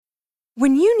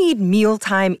When you need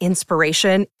mealtime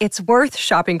inspiration, it's worth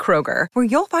shopping Kroger, where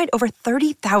you'll find over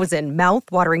 30,000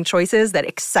 mouth-watering choices that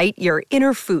excite your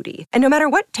inner foodie. And no matter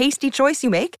what tasty choice you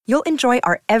make, you'll enjoy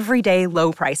our everyday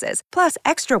low prices, plus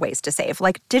extra ways to save,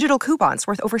 like digital coupons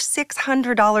worth over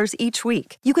 $600 each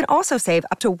week. You can also save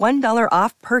up to $1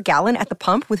 off per gallon at the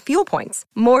pump with fuel points.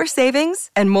 More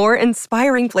savings and more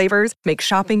inspiring flavors make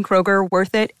shopping Kroger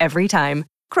worth it every time.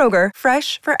 Kroger,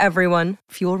 fresh for everyone.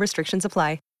 Fuel restrictions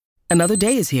apply. Another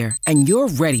day is here, and you're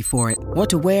ready for it. What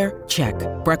to wear? Check.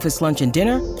 Breakfast, lunch, and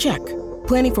dinner? Check.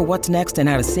 Planning for what's next and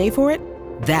how to save for it?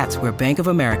 That's where Bank of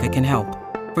America can help.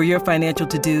 For your financial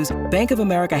to-dos, Bank of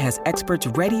America has experts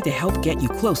ready to help get you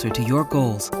closer to your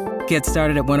goals. Get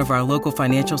started at one of our local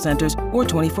financial centers or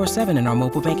 24/7 in our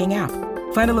mobile banking app.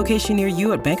 Find a location near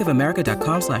you at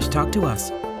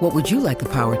bankofamerica.com/talktous. What would you like the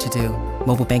power to do?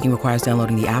 Mobile banking requires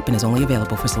downloading the app and is only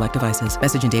available for select devices.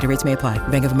 Message and data rates may apply.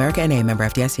 Bank of America N.A., member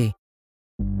FDIC.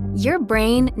 Your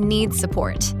brain needs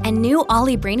support, and new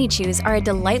Ollie Brainy Chews are a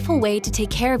delightful way to take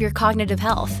care of your cognitive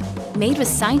health. Made with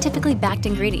scientifically backed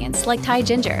ingredients like Thai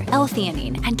ginger,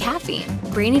 L-theanine, and caffeine,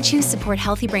 Brainy Chews support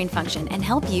healthy brain function and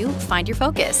help you find your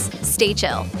focus, stay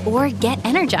chill, or get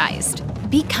energized.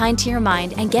 Be kind to your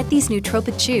mind and get these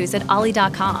nootropic chews at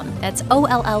ollie.com. That's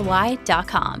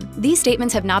OLLY.com. These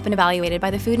statements have not been evaluated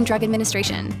by the Food and Drug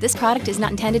Administration. This product is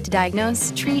not intended to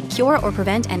diagnose, treat, cure, or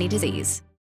prevent any disease.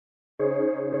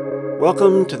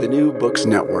 Welcome to the New Books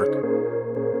Network.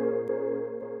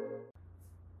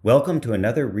 Welcome to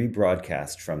another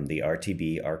rebroadcast from the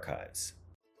RTB archives.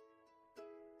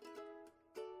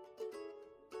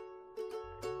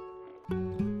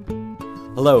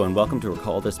 Hello and welcome to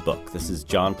Recall This Book. This is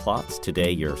John Plotz, today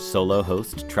your solo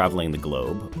host traveling the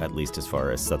globe, at least as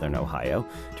far as Southern Ohio,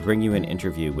 to bring you an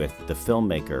interview with the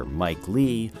filmmaker Mike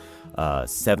Leigh,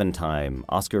 seven-time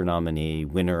Oscar nominee,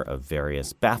 winner of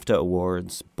various BAFTA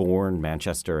awards, born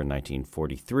Manchester in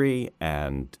 1943,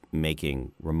 and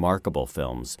making remarkable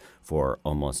films for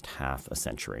almost half a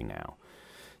century now.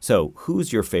 So,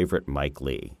 who's your favorite Mike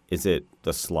Leigh? Is it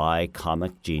the sly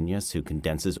comic genius who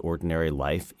condenses ordinary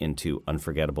life into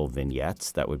unforgettable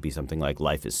vignettes? That would be something like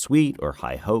Life is Sweet or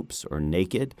High Hopes or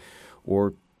Naked.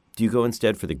 Or do you go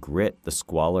instead for the grit, the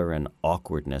squalor, and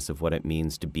awkwardness of what it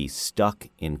means to be stuck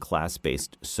in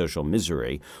class-based social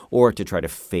misery or to try to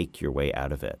fake your way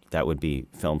out of it? That would be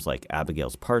films like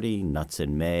Abigail's Party, Nuts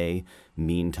in May,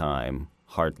 Meantime,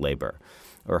 Hard Labor.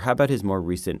 Or how about his more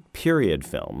recent period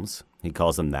films? He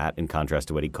calls them that in contrast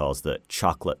to what he calls the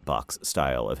chocolate box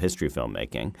style of history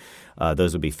filmmaking.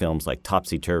 Those would be films like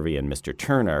Topsy-Turvy and Mr.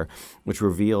 Turner, which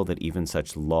reveal that even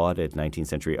such lauded 19th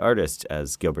century artists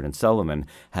as Gilbert and Sullivan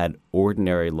had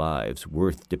ordinary lives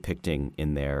worth depicting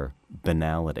in their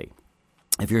banality.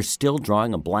 If you're still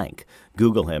drawing a blank,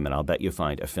 Google him and I'll bet you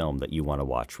find a film that you want to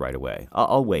watch right away.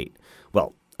 I'll wait.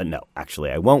 Well, no,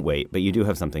 actually, I won't wait, but you do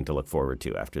have something to look forward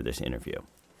to after this interview.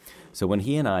 So when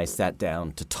he and I sat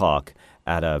down to talk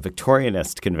at a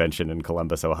Victorianist convention in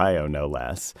Columbus, Ohio, no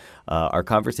less, our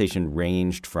conversation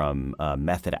ranged from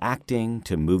method acting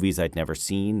to movies I'd never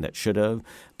seen that should have,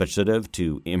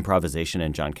 to improvisation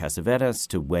and John Cassavetes,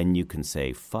 to when you can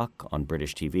say fuck on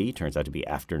British TV. Turns out to be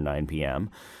after 9 p.m.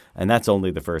 And that's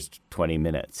only the first 20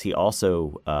 minutes. He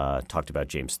also talked about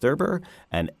James Thurber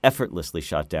and effortlessly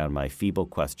shot down my feeble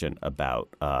question about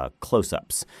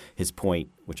close-ups. His point,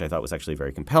 which I thought was actually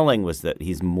very compelling, was that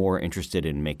he's more interested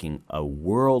in making a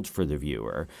world for the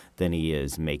viewer than he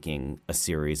is making a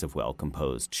series of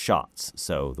well-composed shots.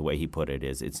 So the way he put it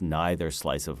is it's neither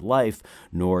slice of life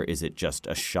nor is it just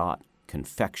a shot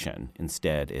confection.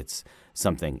 Instead, it's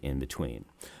something in between.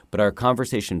 But our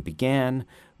conversation began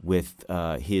with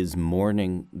his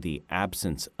mourning the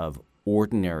absence of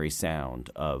ordinary sound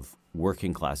of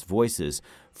working-class voices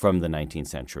from the 19th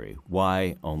century.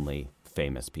 Why only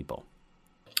famous people?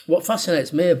 What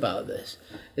fascinates me about this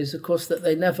is, of course, that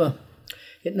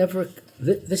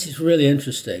this is really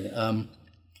interesting,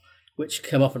 which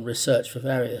came up in research for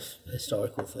various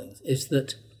historical things, is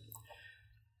that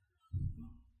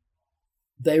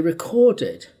they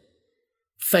recorded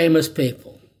famous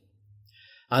people.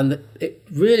 And it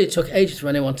really took ages for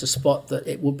anyone to spot that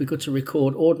it would be good to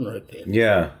record ordinary people.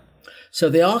 Yeah. So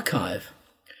the archive,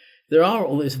 there are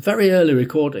all these very early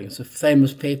recordings of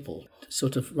famous people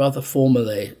sort of rather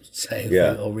formally saying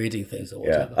things or reading things or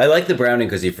whatever. I like the Browning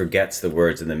because he forgets the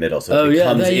words in the middle, so it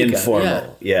becomes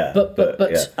informal.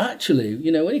 But actually,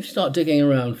 when you start digging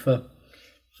around for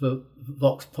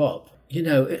Vox Pop,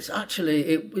 it's actually,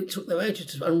 it took them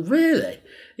ages to, and really,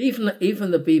 even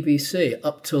the BBC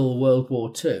up till World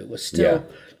War II was still,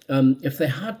 if they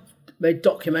had made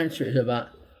documentaries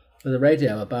for the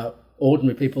radio about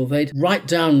ordinary people, they'd write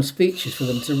down speeches for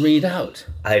them to read out.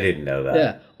 I didn't know that.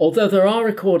 Yeah, although there are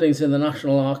recordings in the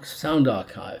National Sound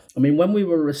Archive. I mean, when we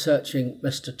were researching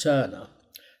Mr. Turner,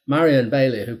 Marion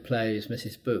Bailey, who plays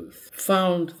Mrs. Booth,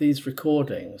 found these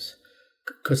recordings,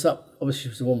 because obviously she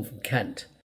was a woman from Kent,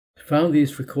 found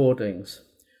these recordings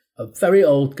of very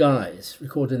old guys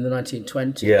recorded in the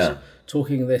 1920s,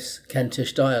 talking this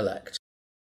Kentish dialect,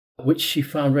 which she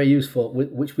found very useful,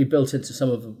 which we built into some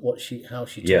of how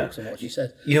she talks and what she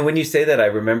says. You know, when you say that, I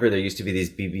remember there used to be these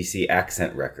BBC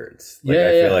accent records. I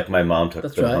feel like my mom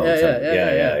took them home.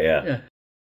 Yeah.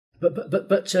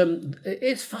 But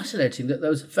it's fascinating that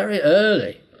those very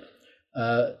early,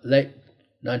 late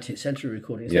 19th century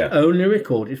recordings only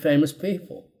recorded famous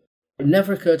people. It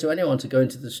never occurred to anyone to go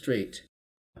into the street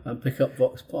and pick up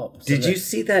Vox Pop. Did you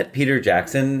see that Peter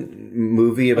Jackson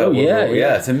movie about World War?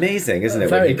 Yeah, it's amazing, isn't it?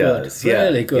 Very what he good. does.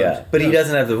 Really good. Yeah. But he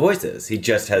doesn't have the voices. He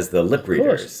just has the lip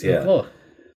readers. Of course.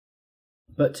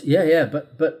 But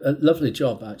but a lovely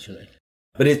job, actually.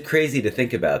 But it's crazy to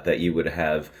think about that you would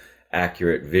have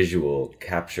accurate visual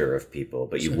capture of people,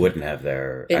 but you wouldn't have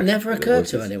their... It never occurred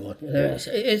to anyone. You know,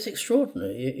 it's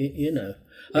extraordinary, you know.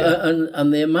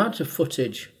 And the amount of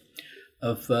footage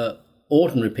of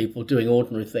ordinary people doing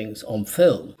ordinary things on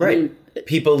film. Right. I mean,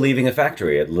 people leaving a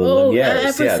factory at Little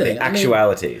Lumières. Everything. The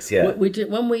actualities, we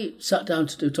did, when we sat down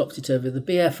to do Topsy Turvy, the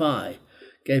BFI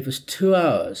gave us 2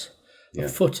 hours of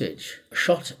footage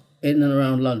shot in and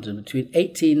around London between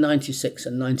 1896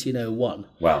 and 1901.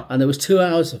 Wow. And there was 2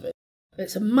 hours of it.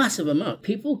 It's a massive amount.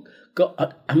 People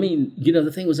got, I mean, you know,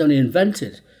 the thing was only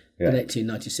invented in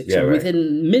 1896. So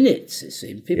within minutes, it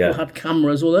seemed, people had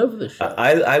cameras all over the show.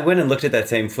 I went and looked at that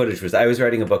same footage. I was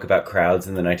writing a book about crowds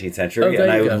in the 19th century,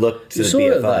 and I looked to the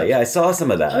BFI. Yeah, I saw some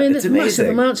of that. I mean, it's there's amazing. Massive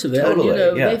amounts of it. Totally. And,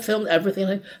 you know, they filmed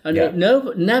everything, and it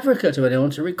never occurred to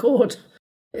anyone to record.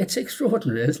 It's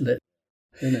extraordinary, isn't it?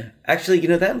 You know. Actually, you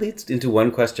know, that leads into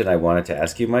one question I wanted to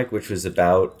ask you, Mike, which was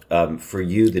about, for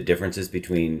you, the differences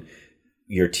between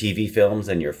your TV films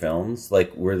and your films.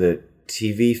 Like, were the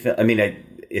TV film... I mean,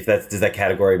 does that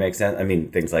category make sense? I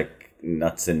mean, things like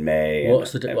Nuts in May.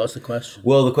 What's the question?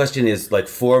 Well, the question is, like,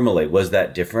 formally, was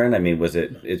that different? I mean,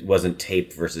 it wasn't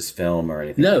tape versus film or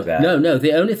anything like that? No.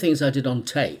 The only things I did on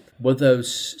tape were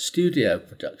those studio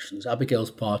productions,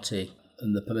 Abigail's Party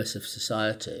and The Permissive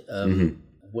Society,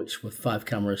 which were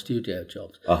 5-camera studio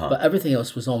jobs. But everything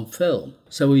else was on film.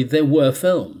 So they were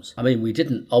films. I mean, we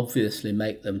didn't obviously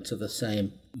make them to the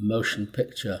same motion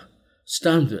picture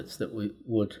standards that we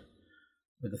would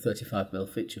with a 35mm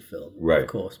feature film, of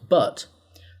course. But...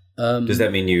 does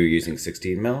that mean you were using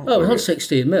 16mm? Oh, not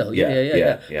 16mm,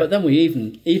 yeah. But then we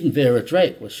even Vera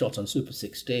Drake was shot on Super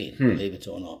 16, believe it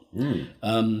or not,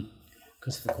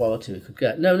 because of the quality we could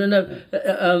get. No.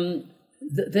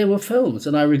 They were films,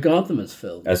 and I regard them as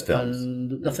films. As films.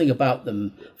 And nothing about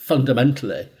them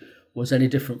fundamentally was any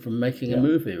different from making a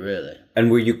movie, really. And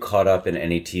were you caught up in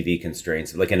any TV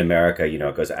constraints? Like in America, you know,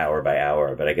 it goes hour by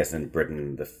hour, but I guess in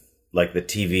Britain, the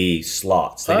TV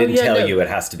slots, they didn't tell you it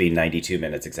has to be 92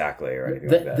 minutes exactly or anything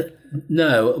like that.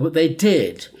 No, they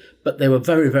did, but they were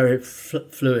very, very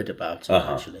fluid about it,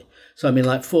 actually. So, I mean,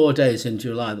 like 4 Days in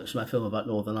July, which was my film about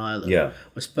Northern Ireland,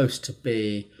 was supposed to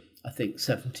be, I think,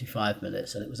 75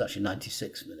 minutes, and it was actually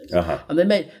 96 minutes. And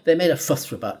they made a fuss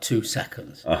for about 2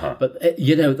 seconds. But,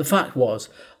 you know, the fact was,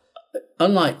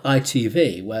 unlike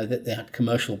ITV, where they had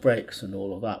commercial breaks and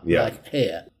all of that, like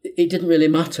here, it didn't really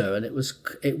matter, and it was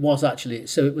actually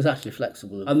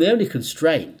flexible. And the only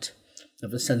constraint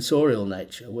of a sensorial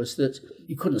nature was that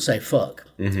you couldn't say fuck.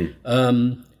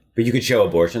 But you could show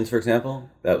abortions, for example?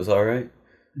 That was all right?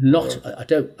 It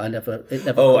never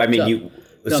Oh, I mean, up.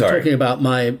 I'm talking about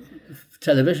my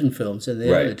television films in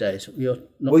the early days.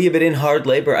 But in hard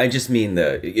labor, I just mean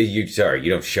you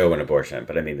don't show an abortion,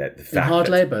 but I mean that the fact in hard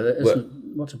labor, there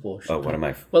isn't what abortion. Oh, what am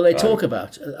I? Well, they talk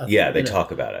about it. They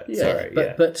talk about it.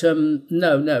 But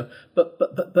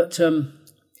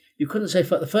you couldn't say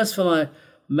fuck. The first film I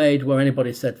made where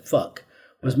anybody said fuck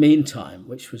was Meantime,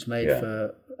 which was made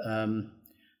for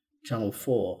Channel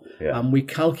 4, and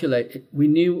we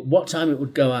knew what time it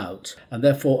would go out, and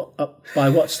therefore by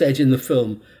what stage in the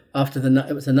film after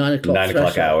it was a 9 o'clock 9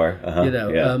 o'clock hour, you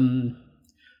know.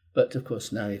 But of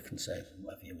course now you can say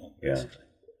whatever you want. Basically.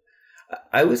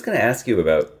 I was going to ask you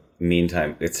about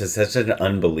Meantime. It's such an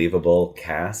unbelievable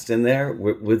cast in there.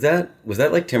 Was that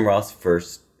like Tim Roth's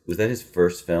first? Was that his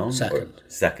first film?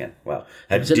 Second. Wow.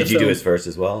 Did you do his first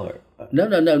as well? Or?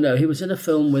 No. He was in a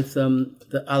film with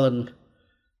that Alan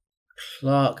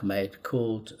Clark made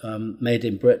called Made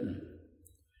in Britain.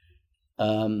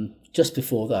 Just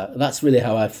before that, and that's really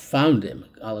how I found him.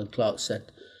 Alan Clark said,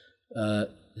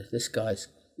 "This guy's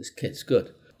kid's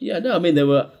good. Yeah, no, I mean, there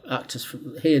were actors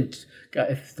from he and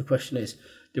if the question is,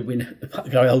 did we know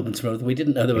Gary Oldman's brother? We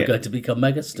didn't know they were going to become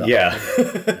megastars. Yeah.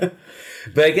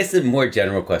 But I guess the more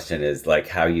general question is like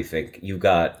how you think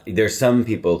there's some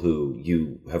people who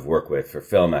you have worked with for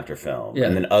film after film,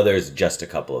 and then others just a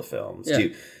couple of films. Yeah.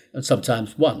 And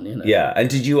sometimes one, Yeah.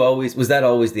 And was that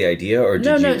always the idea, or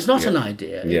No, it's not an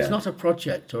idea. It's not a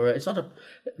project, or that's not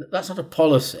a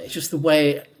policy. It's just the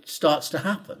way it starts to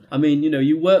happen. I mean,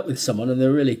 you work with someone and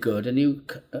they're really good, and you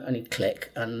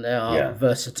click, and they are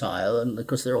versatile, and of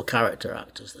course they're all character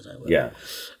actors that I work with.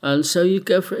 And so you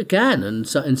go for it again, and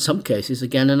so in some cases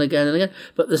again and again and again.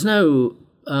 But there's no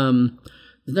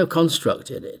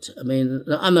construct in it. I mean,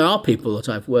 and there are people that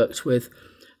I've worked with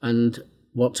and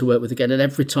want to work with again, and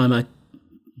every time I'm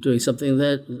doing something,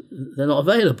 they're not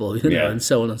available, and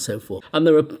so on and so forth. And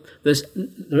there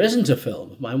isn't a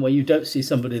film of mine where you don't see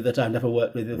somebody that I've never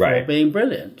worked with before being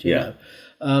brilliant. You know,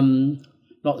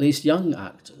 not least young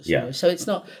actors. Yeah. So it's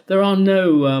not. There are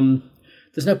no.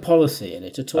 There's no policy in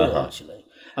it at all. Actually,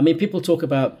 I mean, people talk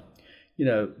about.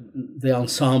 The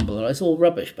ensemble, it's all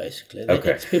rubbish, basically.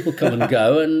 People come and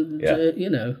go, and,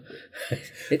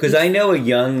 Because I know a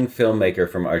young filmmaker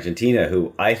from Argentina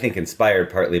who I think, inspired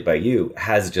partly by you,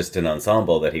 has just an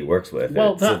ensemble that he works with.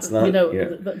 Well, that's...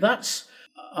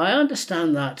 I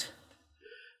understand that,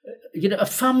 a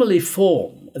family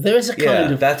form. There is a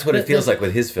kind of... that's what it feels like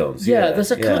with his films. Yeah,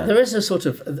 there is a sort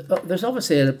of... There's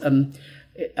obviously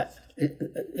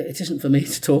it isn't for me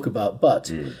to talk about,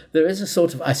 but there is a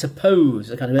sort of, I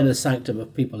suppose, a kind of inner sanctum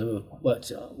of people who have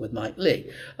worked with Mike Leigh,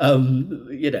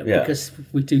 because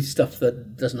we do stuff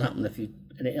that doesn't happen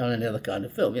on any other kind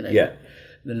of film, the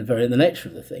nature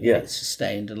of the thing. Yeah. It's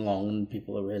sustained and long, and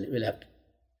people are really have to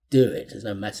do it. There's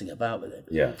no messing about with it.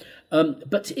 Yeah.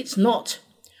 But it's not.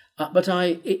 But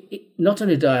not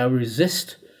only do I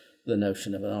resist the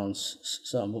notion of an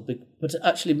ensemble, but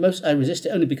actually I resist it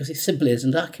only because it simply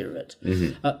isn't accurate.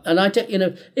 Mm-hmm. And I don't,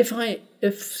 if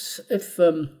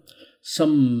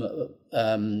some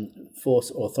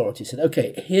force or authority said,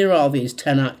 okay, here are these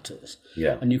 10 actors,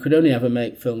 and you could only ever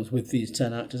make films with these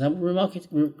 10 actors, I would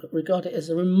regard it as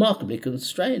a remarkably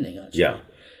constraining. Actually,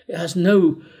 it has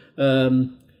no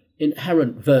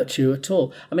inherent virtue at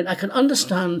all. I mean, I can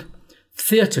understand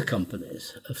theatre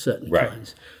companies of certain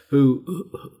kinds for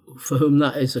whom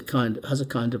that is has a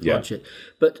kind of logic.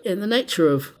 But in the nature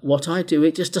of what I do,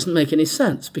 it just doesn't make any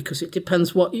sense, because it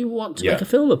depends what you want to make a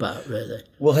film about, really.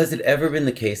 Well, has it ever been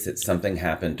the case that something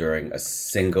happened during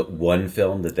one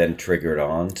film that then triggered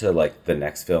on to like the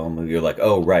next film, where you're like,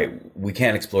 oh, right, we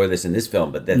can't explore this in this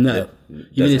film, but then... No.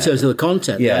 You mean in terms of the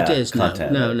content? Yeah, the ideas?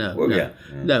 Content. No.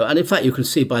 No, and in fact, you can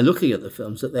see by looking at the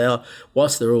films that they are,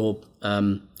 whilst they're all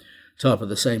tarred with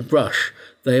the same brush,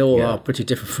 they all are pretty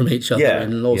different from each other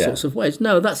in all sorts of ways.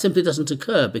 No, that simply doesn't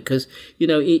occur, because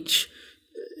that's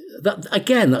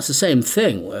the same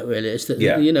thing. Really, it's that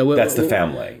that's the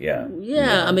family.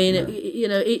 I mean,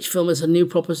 each film is a new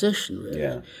proposition. Really.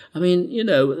 Yeah. I mean,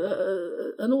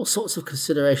 and all sorts of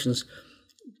considerations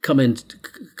come in,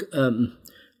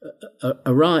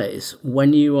 arise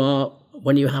when you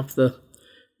have the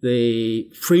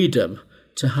freedom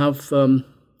to have.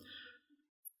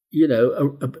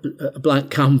 A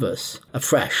blank canvas,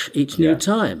 afresh each new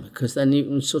time, because then you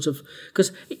can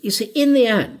because you see, in the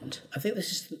end, I think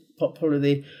this is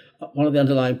probably one of the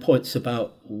underlying points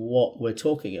about what we're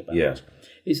talking about,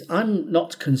 is I'm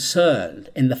not concerned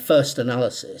in the first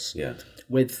analysis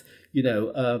with,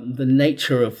 the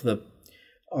nature of the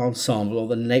ensemble or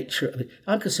the nature of it.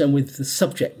 I'm concerned with the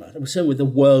subject matter. I'm concerned with the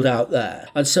world out there.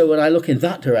 And so when I look in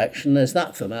that direction, there's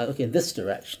that film. And I look in this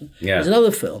direction, there's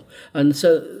another film. And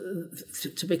so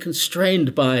to be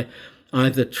constrained by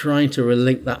either trying to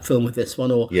relink that film with this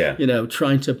one, or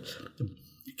trying to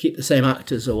keep the same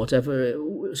actors or whatever,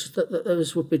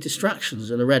 those would be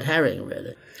distractions and a red herring,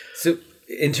 really. So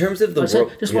in terms of the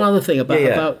world... Just one other thing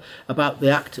about the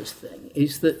actors thing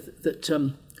is that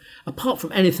apart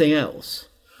from anything else,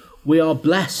 we are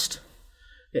blessed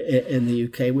in the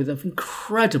UK with an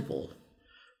incredible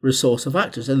resource of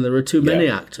actors, and there are too many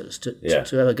actors to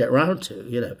ever get round to,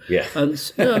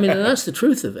 And and that's the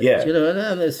truth of it,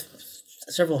 and there's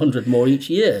several hundred more each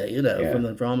year, from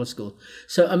the drama school.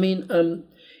 So, I mean, the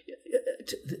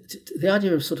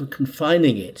idea of sort of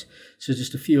confining it to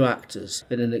just a few actors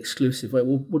in an exclusive way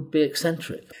would be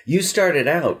eccentric. You started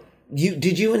out.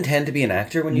 Did you intend to be an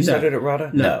actor when you started at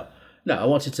RADA? No, I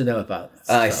wanted to know about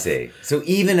stuff. I see. So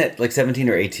even at like 17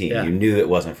 or 18, you knew it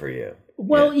wasn't for you.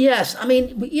 Well, yes. I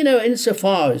mean,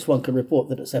 insofar as one can report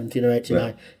that at 17 or 18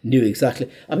 I knew exactly.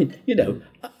 I mean,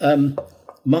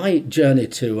 my journey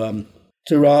to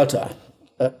RADA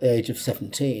at the age of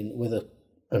 17 with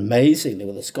amazingly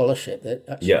with a scholarship that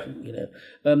actually,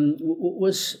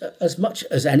 was as much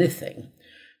as anything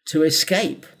to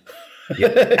escape.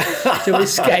 To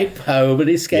escape home and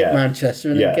escape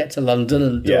Manchester and then get to London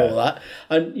and do all that,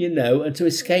 and and to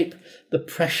escape the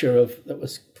pressure that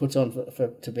was put on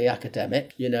to be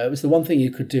academic. It was the one thing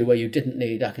you could do where you didn't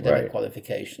need academic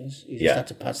qualifications. You just had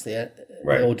to pass the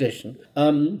audition.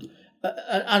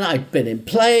 And I'd been in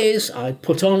plays, I'd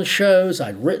put on shows,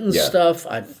 I'd written stuff,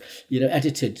 I'd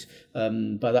edited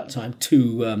by that time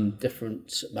 2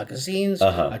 different magazines.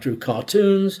 I drew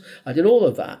cartoons, I did all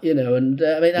of that, and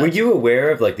were you aware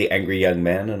of like the Angry Young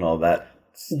Men and all that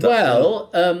stuff?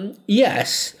 Well,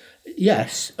 yes.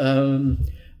 I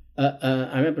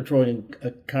remember drawing a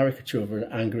caricature of an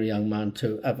angry young man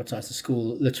to advertise the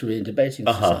school literary and debating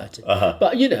society.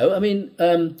 But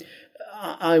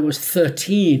I was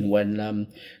 13 when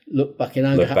Look Back in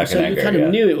Anger happened, so you kind of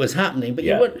knew it was happening, but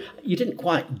you didn't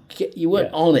quite you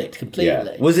weren't on it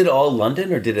completely. Was it all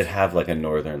London, or did it have like a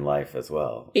northern life as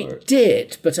well? It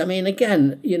did, but I mean,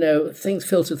 again, things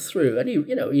filtered through, and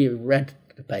you read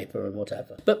the paper and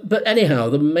whatever. But anyhow,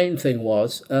 the main thing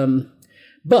was,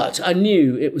 but I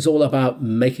knew it was all about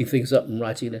making things up and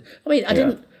writing it. I mean,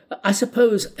 I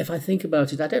suppose if I think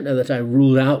about it, I don't know that I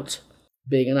ruled out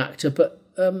being an actor, but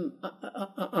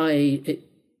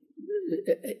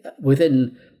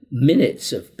within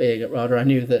minutes of being at RADA, I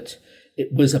knew that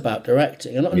it was about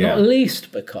directing, and not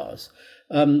least because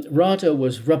RADA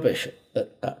was rubbish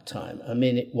at that time. I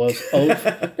mean, it was old.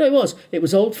 It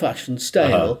was old-fashioned,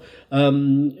 stale.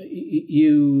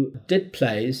 You did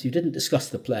plays. You didn't discuss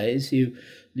the plays. You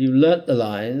learnt the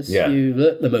lines. You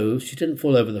learnt the moves. You didn't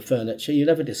fall over the furniture. You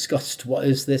never discussed what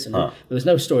is this, and there was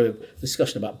no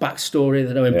discussion about backstory.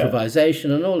 There's no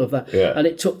improvisation and all of that. And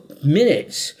it took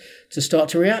minutes to start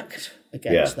to react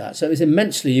against that. So it was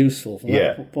immensely useful from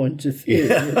that point of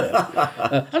view.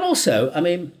 And also, I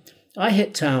mean, I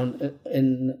hit town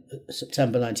in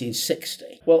September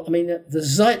 1960. Well, I mean, the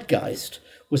zeitgeist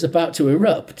was about to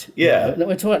erupt. We're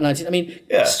talking about 19. I mean,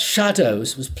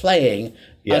 Shadows was playing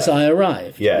as I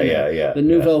arrived. The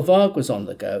Nouvelle Vague was on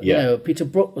the go. Peter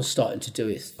Brook was starting to do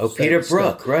his. Peter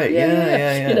Brook, stuff. Right?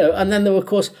 Yeah. And then there were, of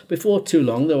course, before too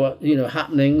long, there were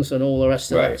happenings and all the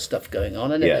rest of that stuff going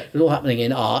on, and it was all happening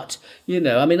in art.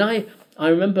 I mean, I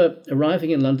remember arriving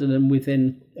in London and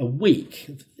within a week,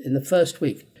 in the first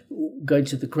week, going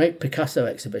to the great Picasso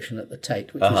exhibition at the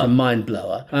Tate, which was a mind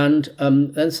blower, and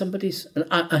then somebody's. And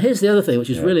here's the other thing,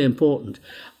 which is really important.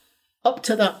 Up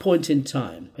to that point in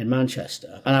time in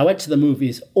Manchester, and I went to the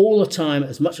movies all the time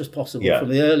as much as possible from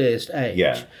the earliest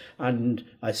age. And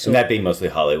I saw. And that being mostly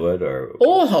Hollywood or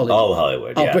all Hollywood, all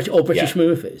Hollywood, or British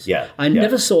movies. I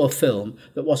never saw a film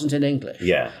that wasn't in English.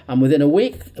 And within a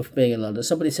week of being in London,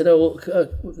 somebody said,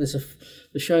 they're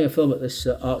showing a film at this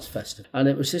arts festival, and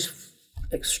it was this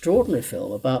extraordinary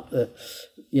film about this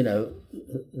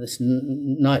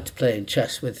knight playing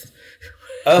chess with.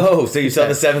 Oh, so you saw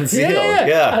the Seven Seals?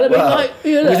 Yeah. And I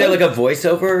mean, was there like a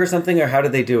voiceover or something, or how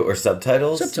did they do it, or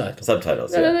subtitles?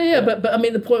 Subtitles. No. But I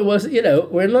mean, the point was,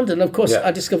 we're in London. Of course,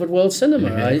 I discovered world cinema,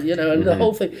 and the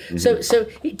whole thing. So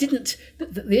it didn't.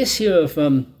 The issue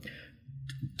of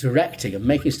directing and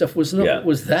making stuff was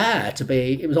was there to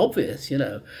be. It was obvious,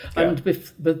 And by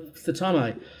the time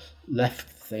I left.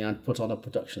 I'd put on a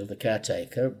production of The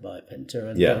Caretaker by Pinter,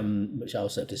 and which I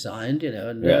also designed,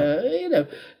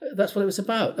 that's what it was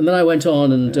about. And then I went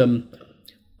on and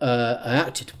I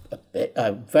acted a bit.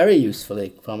 I very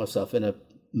usefully found myself in a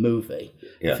movie,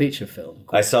 a feature film.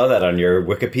 I saw that on your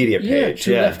Wikipedia page.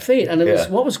 Two Left Feet, and it was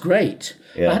what was great.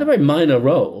 I had a very minor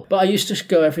role, but I used to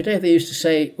go every day. They used to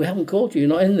say, "We haven't called you. You're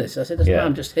not in this." I said,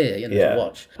 "I'm just here, to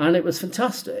watch." And it was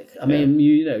fantastic. I mean,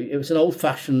 it was an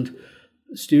old-fashioned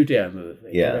studio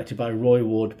movie directed by Roy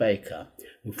Ward Baker,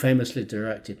 who famously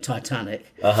directed Titanic.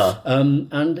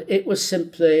 And it was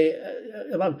simply.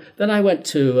 Then I went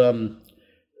to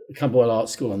Camberwell Art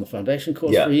School on the foundation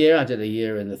course for a year. I did a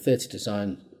year in the theatre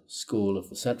design school of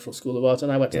the Central School of Art,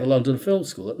 and I went to the London Film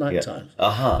School at night time.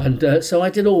 And so I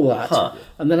did all that,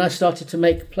 and then I started to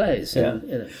make plays.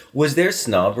 And, Was there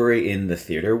snobbery in the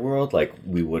theatre world? Like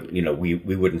we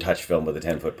wouldn't touch film with a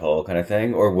 10-foot pole kind of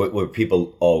thing, or were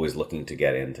people always looking to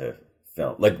get into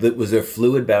film? Like, was there a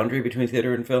fluid boundary between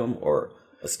theatre and film, or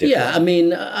a stiff? I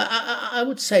mean, I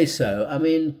would say so. I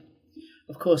mean.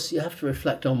 Of course, you have to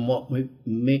reflect on what we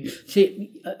mean.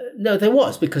 See, no, there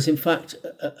was, because in fact,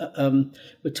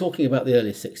 we're talking about the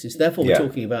early 60s. Therefore, we're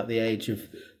talking about the age of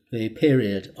the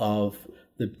period of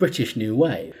the British New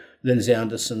Wave. Lindsay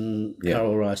Anderson,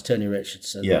 Carol Rice, Tony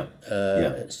Richardson,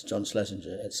 John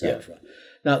Schlesinger, etc.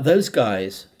 Now, those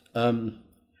guys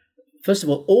first of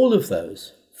all of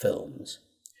those films,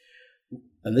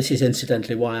 and this is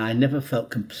incidentally why I never felt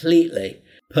completely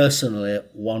personally at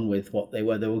one with what they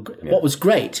were. What was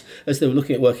great as they were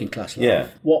looking at working class life. Yeah.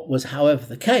 What was, however,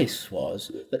 the case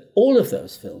was that all of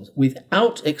those films,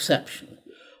 without exception,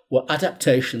 were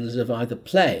adaptations of either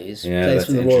plays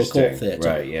from the Royal Court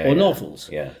Theatre, or novels.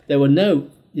 Yeah. There were no,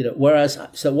 whereas,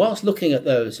 so whilst looking at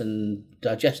those and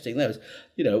digesting those,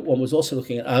 one was also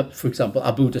looking at, for example,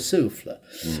 Abu de Souffle,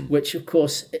 which of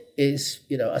course is,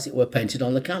 as it were, painted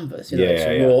on the canvas.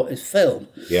 It's film.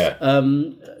 Yeah.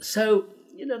 So,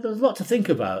 there's a lot to think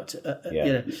about.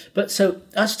 But so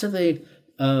as to the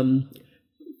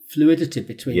fluidity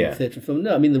between theatre and film,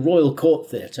 no, I mean the Royal Court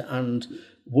Theatre and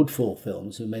Woodfall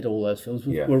Films, who made all those films,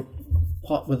 were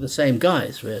part with the same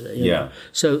guys, really.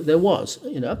 So there was,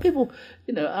 people,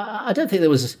 I don't think there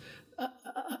was,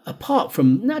 I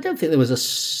don't think there was a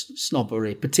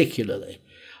snobbery particularly.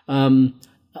 I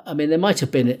mean, there might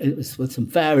have been, it was with some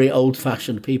very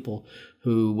old-fashioned people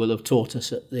who will have taught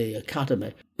us at the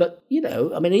academy. But,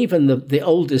 I mean, even the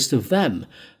oldest of them,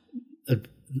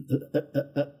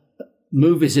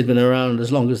 movies had been around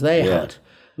as long as they had.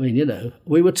 I mean,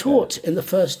 we were taught in the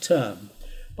first term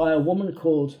by a woman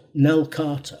called Nell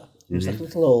Carter, who's that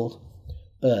little old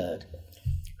bird.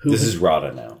 This is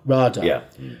Radha now. Radha,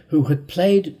 who had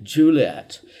played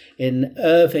Juliet in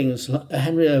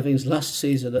Henry Irving's last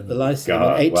season at the Lyceum in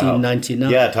 1899.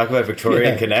 Wow. Yeah, talk about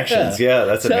Victorian connections. Yeah,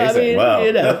 that's amazing. I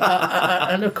mean, wow.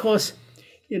 And of course,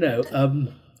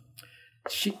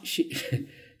 she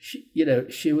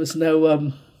was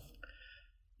no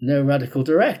radical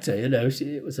director.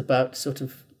 It was about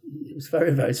it was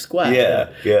very, very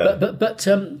square. But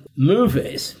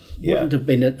movies wouldn't have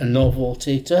been a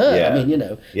novelty to her. I mean,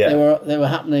 they were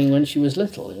happening when she was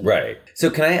little. Right. So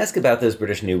can I ask about those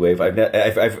British New Wave?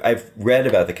 I've read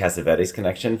about the Cassavetes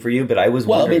connection for you, but I was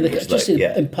wondering. Well, I mean,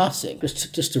 in passing,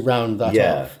 just to round that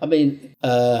off. I mean,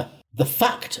 the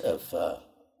fact of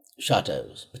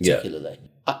Shadows, particularly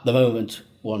at the moment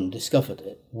one discovered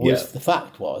it, was the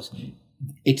fact was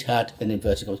it had, in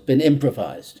inverted commas, been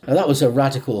improvised, and that was a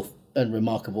radical and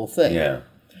remarkable thing. Yeah.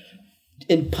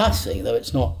 In passing, though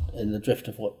it's not in the drift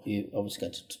of what you obviously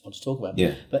going to want to talk about,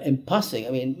 but in passing,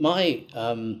 I mean, my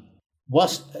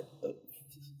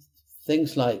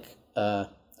things like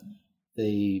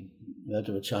the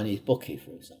murder of a Chinese bookie,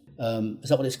 for example. Is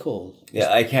that what it's called?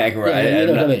 Yeah, I can't remember. You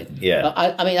know what I mean? Yeah.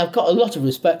 I mean, I've got a lot of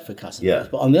respect for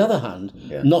Cassavetes, but on the other hand,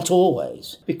 not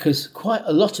always, because quite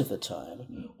a lot of the time,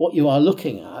 what you are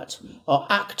looking at are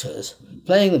actors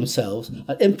playing themselves and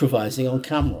improvising on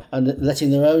camera and letting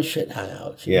their own shit hang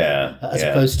out. As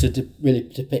opposed to really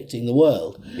depicting the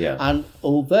world. Yeah. And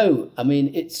although, I mean,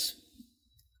 it's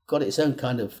got its own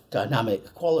kind of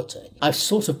dynamic quality, I've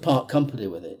sort of part company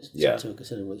with it to a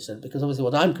considerable extent, because obviously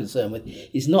what I'm concerned with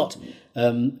is not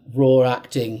raw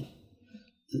acting,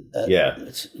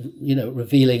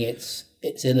 revealing its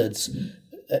innards,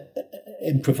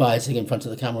 improvising in front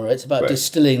of the camera. It's about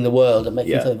distilling the world and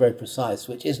making something very precise,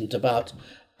 which isn't about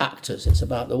actors, it's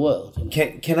about the world.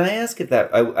 Can I ask if that,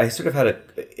 I sort of had an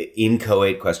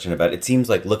inchoate question about, it seems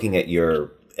like looking at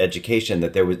your education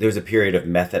that there was a period of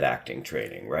method acting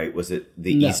training, right? Was it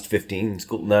the East 15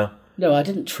 school? No, I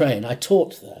didn't train. I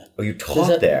taught there. Oh, you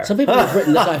taught there? Some people have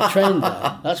written that I've trained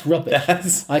there. That's rubbish.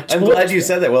 I'm glad you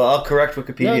said that. Well, I'll correct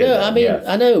Wikipedia. No, I mean,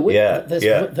 I know.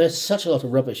 There's such a lot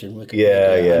of rubbish in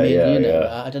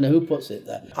Wikipedia. I don't know who puts it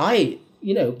there.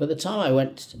 By the time I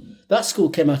went, that school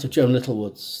came out of Joan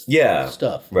Littlewood's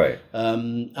stuff. Right.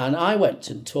 And I went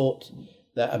and taught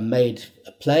there and made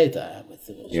a play there with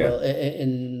them as well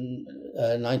in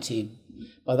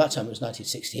by that time it was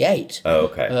 1968. Oh,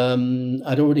 okay.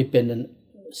 I'd already been an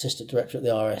assistant director at the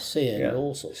RSC and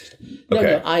all sorts of stuff.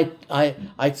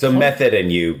 So method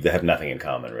and you have nothing in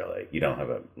common, really. You don't have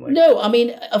a... No, I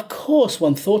mean, of course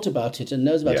one thought about it and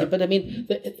knows about it, but I mean,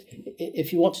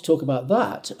 if you want to talk about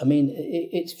that, I mean,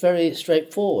 it's very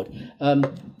straightforward.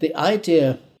 The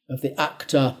idea of the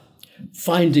actor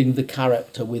finding the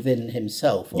character within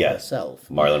himself or herself.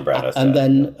 Marlon Brando. And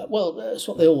then, that's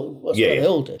what they all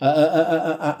did.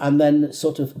 And then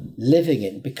sort of living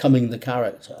it, becoming the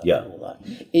character and all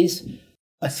that, is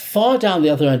as far down the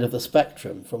other end of the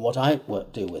spectrum from what I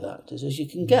do with actors as you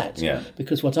can get. Yeah.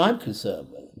 Because what I'm concerned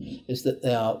with is that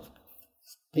they are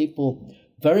people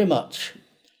very much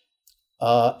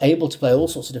are able to play all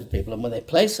sorts of different people, and when they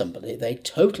play somebody, they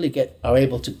totally are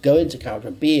able to go into character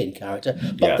and be in character,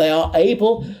 but they are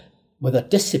able, with a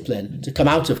discipline, to come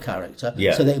out of character,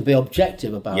 so they can be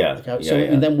objective about the character, so you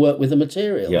can then work with the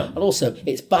material. Yeah. And also,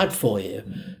 it's bad for you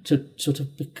to sort of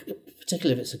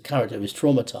particularly if it's a character who's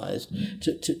traumatized,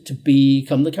 to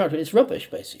become the character. It's rubbish,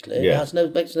 basically. Yeah.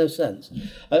 It makes no sense.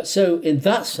 So in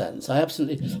that sense, I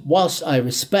absolutely, whilst I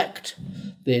respect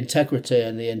the integrity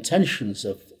and the intentions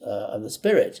of the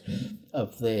spirit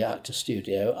of the actor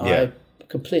studio, I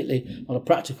completely, on a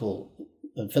practical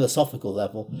and philosophical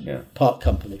level, part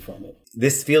company from it.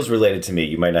 This feels related to me.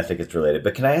 You might not think it's related,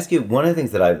 but can I ask you, one of the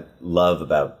things that I love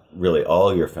about really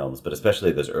all your films, but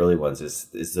especially those early ones,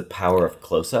 is the power of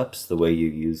close-ups, the way you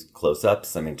use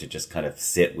close-ups. I mean, to just kind of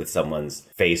sit with someone's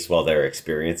face while they're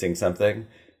experiencing something.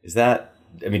 Is that,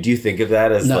 I mean, do you think of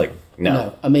that as No.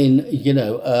 I mean,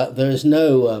 there is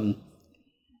no,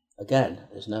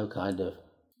 there's no kind of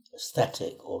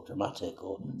aesthetic or dramatic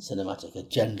or cinematic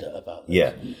agenda about this.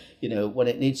 Yeah. When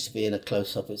it needs to be in a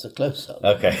close-up, it's a close-up.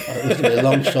 Okay. If it needs to be a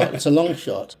long shot, it's a long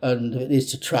shot. And if it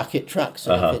needs to track, it tracks.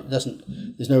 And if it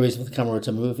doesn't, there's no reason for the camera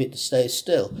to move it, to stay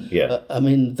still. Yeah. I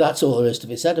mean, that's all there is to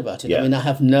be said about it. Yeah. I mean, I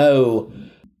have no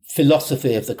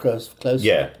philosophy of the close-up.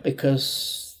 Yeah.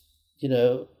 Because,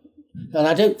 and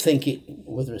I don't think it,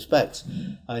 with respect,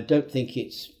 I don't think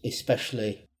it's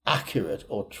especially accurate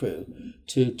or true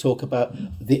to talk about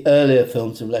the earlier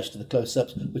films in relation to the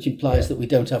close-ups, which implies that we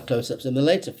don't have close-ups in the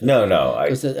later films. No.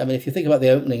 Because, if you think about the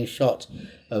opening shot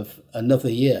of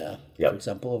Another Year, for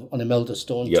example, on Imelda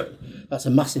Staunton, that's a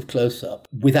massive close-up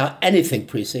without anything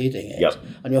preceding it.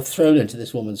 And you're thrown into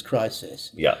this woman's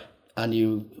crisis. And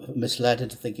you misled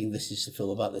into thinking this is a film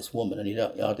about this woman, and you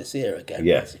hardly see her again.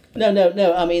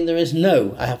 No. I mean,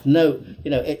 I have no.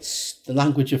 It's the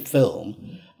language of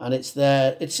film, and it's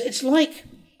there. It's like,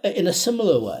 in a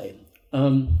similar way,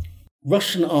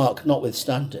 Russian Ark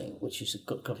notwithstanding, which has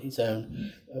got its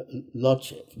own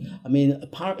logic. I mean,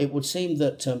 it would seem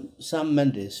that Sam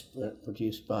Mendes,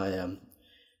 produced by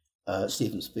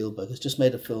Steven Spielberg, has just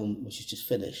made a film which is just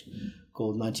finished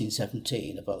called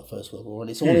 1917 about the First World War, and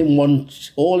it's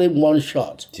all in one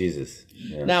shot. Jesus.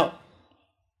 Yeah. Now,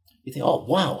 you think, oh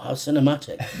wow, how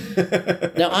cinematic!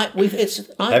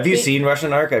 Have you seen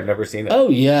Russian Ark? I've never seen it. Oh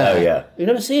yeah. You've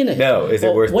never seen it? No. Is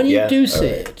it worth? When you do see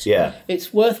it, yeah,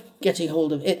 it's worth getting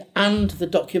hold of it and the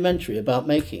documentary about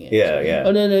making it. Yeah.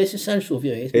 Oh no, it's essential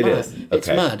viewing. It's mad. Is. Okay. It's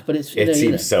mad, but it's. It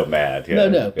seems so mad. Yeah.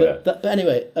 No. But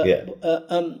anyway.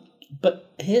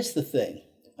 But here's the thing.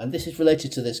 And this is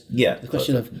related to this the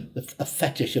question of a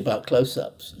fetish about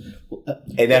close-ups.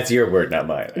 And that's your word, not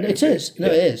mine. It is. No,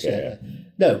 it is. Yeah.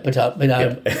 No, but I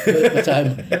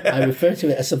refer to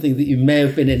it as something that you may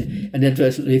have been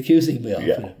inadvertently accusing me of.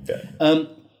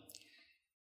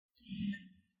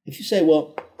 If you say,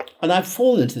 well, and I've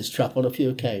fallen into this trap on a few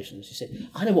occasions. You say,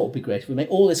 I know what would be great if we make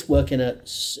all this work in a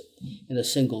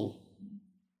single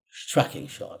tracking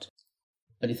shot.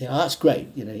 And you think, oh, that's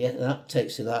great, that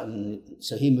takes to that, and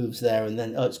so he moves there, and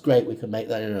then, it's great, we can make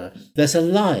that. There's a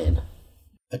line,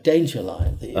 a danger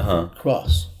line that you can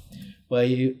cross, where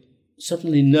you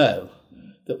suddenly know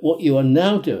that what you are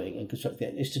now doing in constructing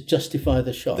it is to justify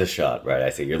the shot. The shot, right,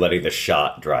 I see. You're letting the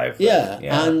shot drive.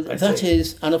 And that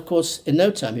is, and of course, in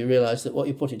no time you realise that what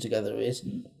you're putting together is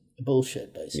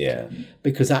bullshit, basically. Yeah.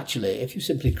 Because actually, if you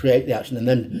simply create the action and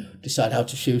then decide how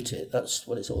to shoot it, that's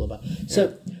what it's all about. Yeah.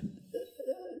 So,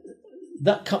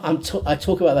 I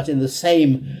talk about that in the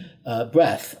same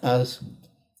breath as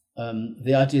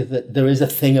the idea that there is a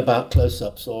thing about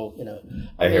close-ups, or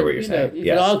I hear what you're saying. You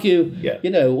could argue,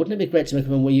 wouldn't it be great to make a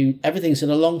film where everything's in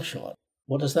a long shot?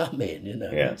 What does that mean?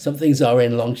 Some things are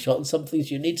in long shot, and some things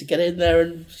you need to get in there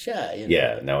and share.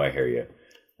 Yeah, no, I hear you.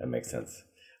 That makes sense.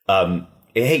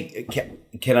 Hey,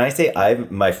 can I say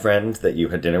my friend that you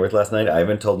had dinner with last night,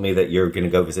 Ivan, told me that you're going to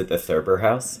go visit the Thurber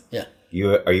house. Yeah.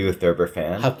 Are you a Thurber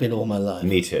fan? Have been all my life.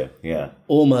 Me too, yeah.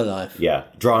 All my life. Yeah.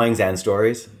 Drawings and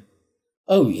stories?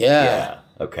 Oh, yeah. Yeah,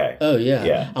 okay. Oh, yeah.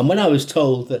 Yeah. And when I was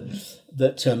told that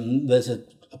there's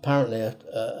apparently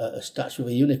a statue of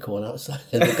a unicorn outside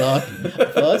in the garden,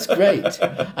 I thought, that's great.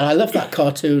 And I love that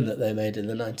cartoon that they made in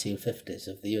the 1950s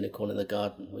of the unicorn in the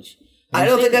garden, which... I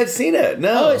don't think I've seen it.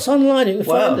 No. Oh, it's online. You can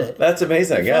find it. That's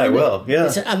amazing. Yeah, I will. Yeah.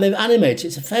 And they've animated.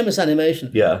 It's a famous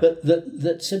animation. Yeah.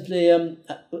 That simply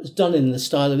was done in the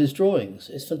style of his drawings.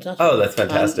 It's fantastic. Oh, that's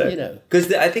fantastic.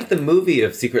 Because I think the movie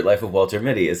of Secret Life of Walter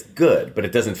Mitty is good, but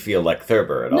it doesn't feel like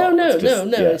Thurber at all. No,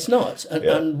 it's not.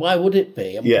 And why would it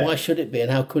be? Why should it be? And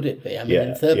how could it be? I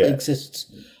mean, Thurber exists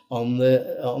on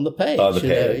the page. On the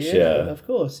page, of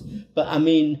course. But I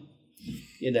mean,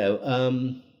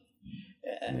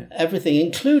 everything,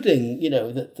 including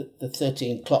the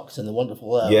 13 clocks and the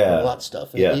wonderful all that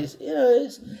stuff.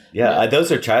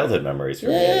 Those are childhood memories for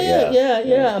me.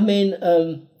 Yeah. I mean,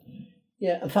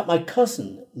 In fact, my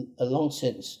cousin, a long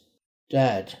since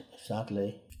dead,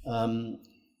 sadly,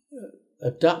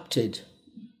 adapted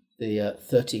the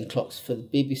 13 Clocks for the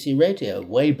BBC Radio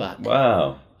way back.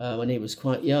 Wow. When he was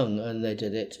quite young, and they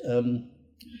did it.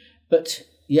 But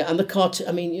yeah, and the cartoon.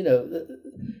 I mean,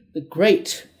 the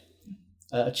great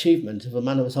achievement of a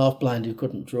man who was half blind who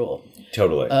couldn't draw.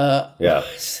 Totally. Yeah.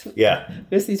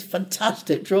 There's these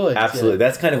fantastic drawings. Absolutely.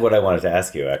 That's kind of what I wanted to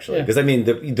ask you, actually. Because, I mean,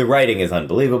 the writing is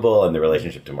unbelievable, and the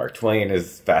relationship to Mark Twain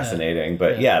is fascinating.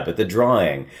 But, but the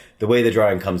drawing, the way the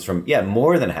drawing comes from,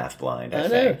 more than half blind, I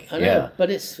think. I know. But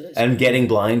it's and getting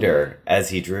blinder as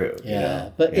he drew.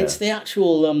 Yeah. But it's the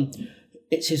actual,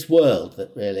 it's his world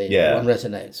that really one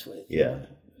resonates with. Yeah.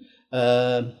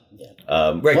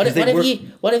 Right.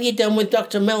 What have you done with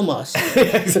Dr. Melmoss?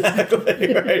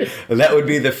 Exactly. Right. And that would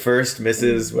be the first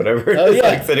Mrs. Whatever. Oh yeah.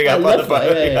 Like sitting up on the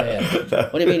fire. Yeah.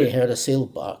 What do you mean you heard a seal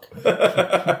bark?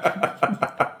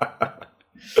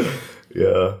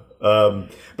 Yeah.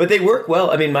 But they work well.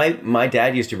 I mean, my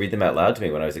dad used to read them out loud to me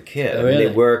when I was a kid. Oh, really?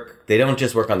 I mean, they don't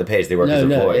just work on the page; they work as a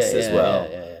voice as well.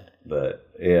 Yeah. But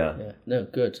no,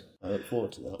 good. I look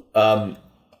forward to that.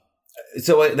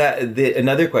 So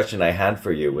another question I had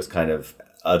for you was kind of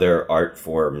other art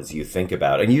forms you think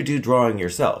about, and you do drawing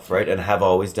yourself, right? And have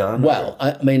always done. Well,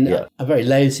 I mean, I'm very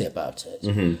lazy about it.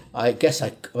 Mm-hmm. I guess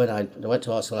when I went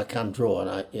to art school, I can draw,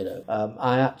 and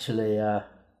I actually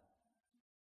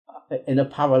in a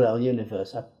parallel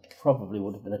universe, I probably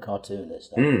would have been a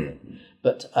cartoonist.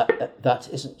 But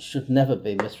that should never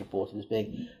be misreported as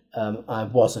being. I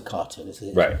was a cartoonist.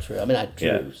 It's not true. I mean, I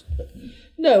drew. But,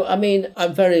 no, I mean,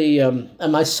 I'm very...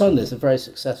 and my son is a very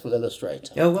successful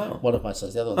illustrator. Oh, wow. One of my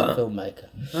sons. The other one's a filmmaker.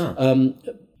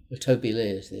 Toby Lee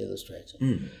is the illustrator.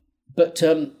 But,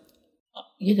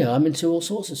 I'm into all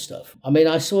sorts of stuff. I mean,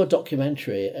 I saw a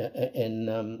documentary in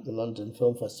the London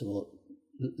Film Festival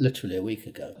literally a week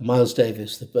ago. Miles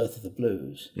Davis, The Birth of the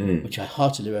Blues, which I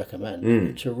heartily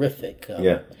recommend. Terrific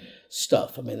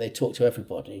stuff. I mean, they talk to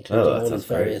everybody, including all these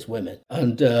various women.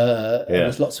 And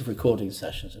there's lots of recording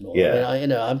sessions and all that. I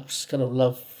mean, I just kind of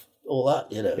love all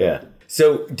that, Yeah.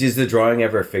 So does the drawing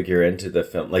ever figure into the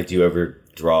film? Like, do you ever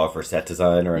draw for set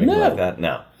design or anything like that?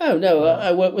 No. Oh, no.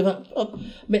 I work with... I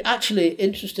mean, actually,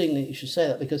 interestingly, you should say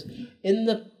that, because in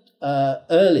the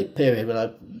early period when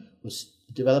I was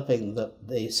developing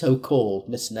the so-called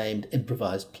misnamed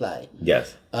improvised play...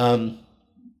 Yes.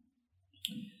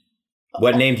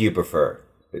 What name do you prefer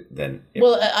then?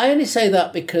 Well, I only say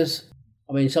that because,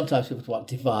 I mean, sometimes people want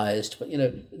devised, but,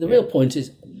 the real point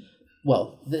is,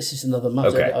 well, this is another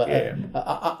matter. Okay,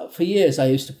 for years, I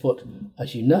used to put,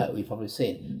 as you know, you've probably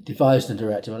seen, devised and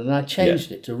directed, and I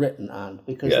changed it to written and,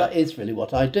 because that is really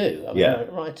what I do. I'm a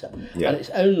writer. Yeah. And it's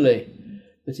only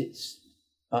that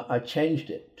I changed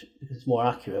it because it's more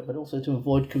accurate, but also to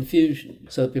avoid confusion,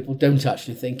 so that people don't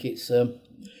actually think it's...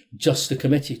 just a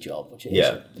committee job, which it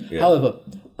isn't. Yeah. However,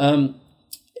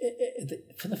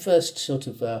 for the first sort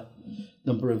of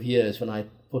number of years when I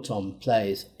put on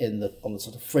plays on the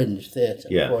sort of fringe theatre,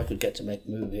 before I could get to make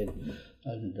a movie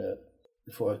and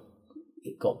before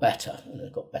it got better,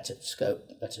 it got better scope,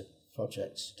 better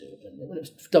projects to do, and it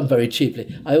was done very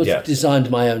cheaply. I also designed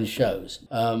my own shows.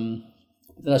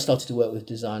 Then I started to work with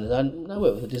designers. I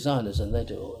work with the designers, and they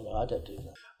do all. I don't do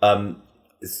that.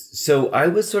 So I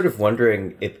was sort of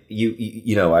wondering if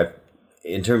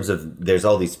in terms of, there's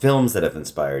all these films that have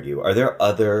inspired you. Are there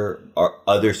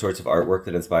other sorts of artwork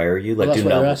that inspire you? Like, that's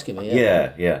what you're asking me.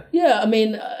 Yeah. Yeah, I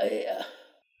mean,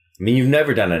 you've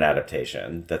never done an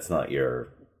adaptation. That's not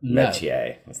your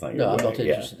métier. That's not your way. I'm not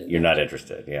interested in You're that. not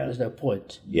interested. Yeah. There's no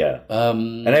point. Yeah.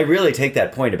 And I really take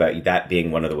that point about that being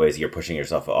one of the ways you're pushing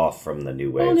yourself off from the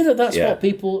new wave. Well, that's what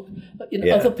people.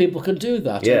 Other people can do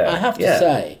that. Yeah. I have to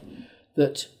say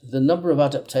that the number of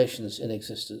adaptations in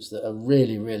existence that are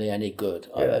really, really any good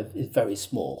is very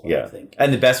small, I think.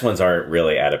 And the best ones aren't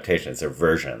really adaptations, they're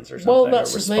versions or something. Well,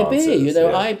 that's as may be.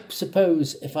 I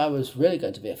suppose if I was really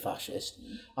going to be a fascist,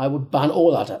 I would ban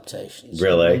all adaptations.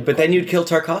 Really? But then you'd kill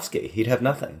Tarkovsky. He'd have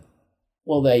nothing.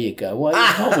 Well, there you go. Well,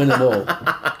 you can't win them all.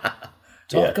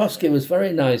 Tarkovsky was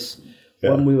very nice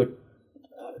when we were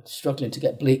struggling to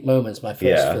get Bleak Moments, my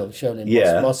first film, shown in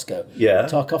Moscow. Yeah.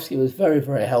 Tarkovsky was very,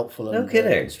 very helpful and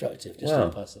instructive, just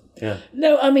in passing. Yeah.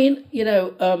 No, I mean,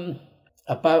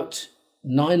 about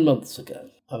 9 months ago,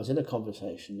 I was in a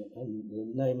conversation and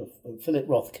the name of Philip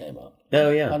Roth came up. Oh,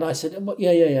 yeah. And I said,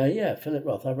 Philip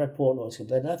Roth. I read Portnoy's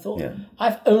Complaint. And I thought,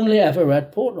 I've only ever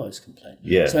read Portnoy's Complaint.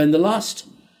 Yeah. So in the last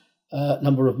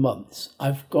number of months,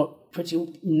 I've got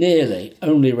pretty nearly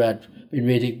only been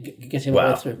reading, getting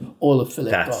my way through all of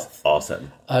Philip Roth. That's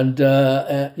awesome. And,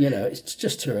 it's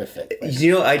just terrific.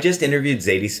 I just interviewed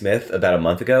Zadie Smith about a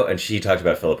month ago, and she talked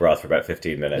about Philip Roth for about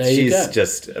 15 minutes. She's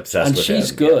just obsessed with him. And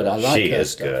she's good. I like her. She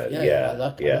is stuff. good. I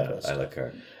like her. I like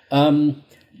her.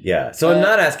 Yeah. So I'm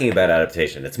not asking about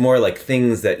adaptation. It's more like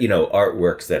things that,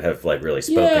 artworks that have like really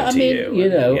spoken to you.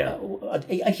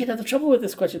 The trouble with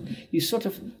this question, you sort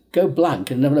of go blank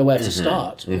and never know where to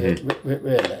start,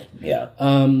 really. Yeah.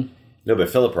 No,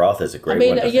 but Philip Roth is a great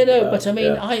one. I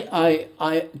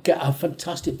get a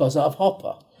fantastic buzz out of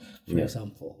Hopper, for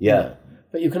example. Yeah.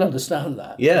 But you can understand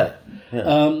that. Yeah.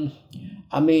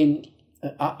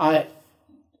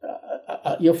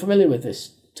 You're familiar with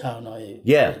this town, are you?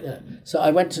 Yeah. So I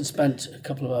went and spent a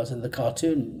couple of hours in the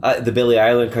cartoon. The Billy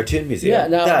Island Cartoon Museum.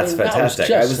 Yeah, that's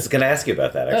fantastic. I was going to ask you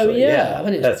about that, actually. Oh, yeah.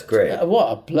 That's great. What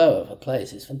a blow of a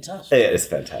place. It's fantastic. It is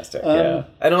fantastic, yeah.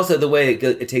 And also the way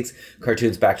it takes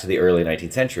cartoons back to the early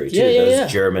 19th century, too.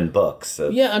 Those German books.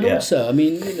 Also,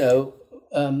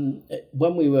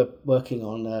 when we were working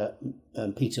on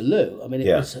Peterloo,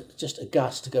 it was just a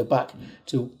gas to go back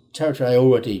to territory I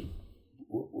already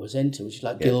was into, which is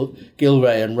like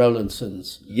Gilray and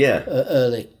Rowlandson's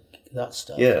early that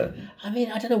stuff. Yeah. I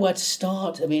don't know where to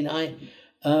start. A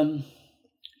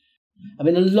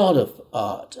lot of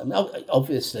art.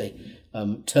 Obviously,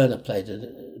 Turner played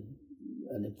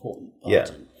an important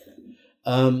part.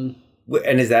 And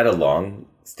is that a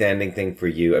long-standing thing for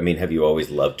you? Have you always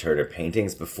loved Turner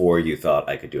paintings before you thought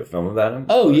I could do a film about him?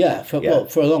 Oh,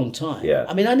 for a long time. Yeah.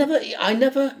 I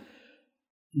never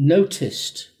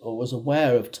noticed or was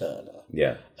aware of Turner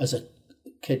as a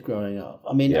kid growing up.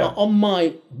 On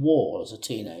my wall as a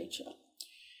teenager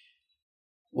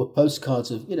were postcards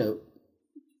of,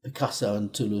 Picasso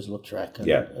and Toulouse-Lautrec,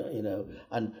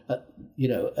 and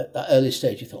at that early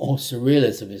stage you thought,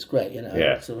 surrealism is great,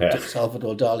 took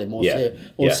Salvador Dali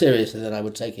more seriously than I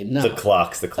would take him now. The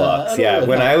clocks.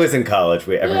 When I was in college,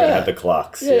 everyone had the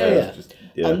clocks.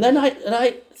 And then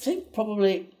I think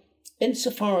probably,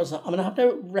 insofar as I have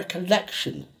no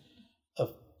recollection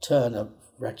of Turner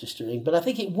registering, but I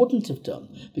think it wouldn't have done,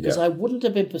 because I wouldn't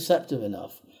have been perceptive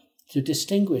enough to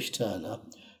distinguish Turner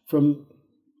from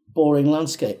boring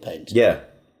landscape painting,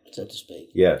 so to speak.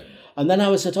 Yeah. And then I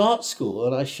was at art school,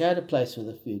 and I shared a place with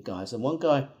a few guys, and one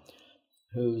guy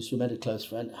who's remained a close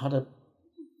friend had a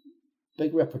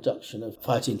big reproduction of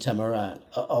Fighting Tamarin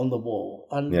on the wall,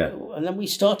 and then one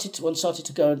started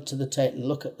to go into the Tate and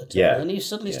look at the Tate, and you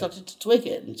suddenly started to twig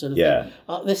it and sort of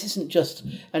think, this isn't just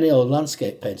any old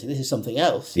landscape painting, this is something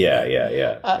else. So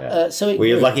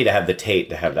you're lucky to have the Tate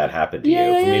to have that happen to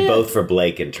you. Both for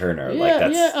Blake and Turner.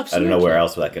 Absolutely. I don't know where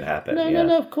else that could happen.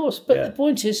 No, of course. But the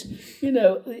point is,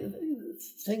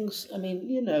 things.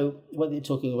 Whether you're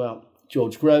talking about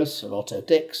George Grosz or Otto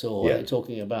Dix, or whether you're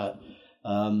talking about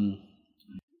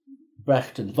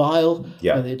Brecht and Weil.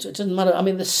 It doesn't matter.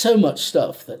 There's so much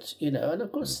stuff that, and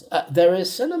of course there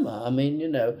is cinema.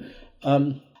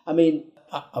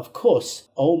 Of course,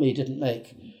 Olmy didn't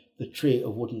make The Tree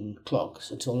of Wooden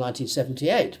Clocks until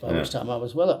 1978, by which time I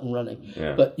was well up and running.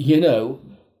 Yeah. But,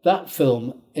 that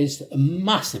film is a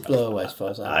massive blow-away as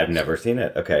far as I've never seen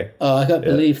it. Okay. Oh, I can't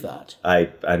believe that.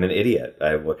 I'm an idiot.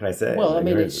 What can I say? Well,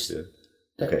 it's...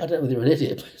 Okay. I don't know whether you're an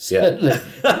idiot, but certainly,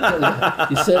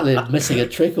 you're certainly missing a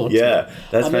trick or two. Yeah,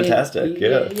 that's fantastic.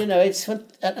 It's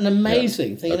an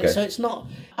amazing thing. Okay. So it's not,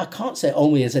 I can't say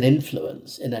Olmy is an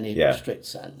influence in any strict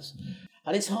sense.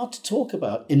 And it's hard to talk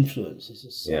about influences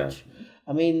as such.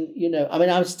 I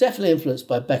was definitely influenced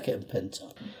by Beckett and Pinter.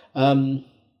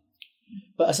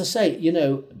 But as I say,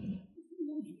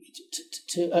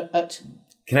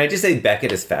 Can I just say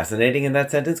Beckett is fascinating in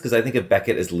that sentence? Because I think of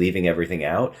Beckett as leaving everything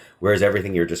out, whereas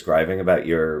everything you're describing about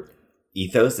your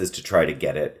ethos is to try to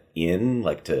get it in,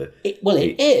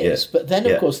 it is, but then,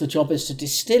 of course, the job is to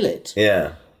distill it.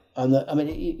 Yeah. And,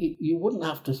 you wouldn't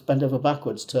have to bend over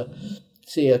backwards to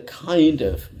see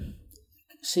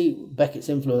Beckett's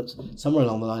influence somewhere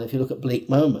along the line if you look at Bleak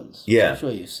Moments. Yeah. I'm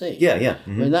sure you see. Yeah.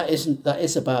 Mm-hmm.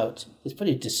 It's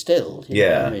pretty distilled.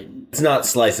 It's not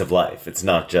slice of life. It's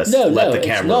not just let the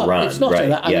camera run. It's not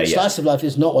that. Slice of life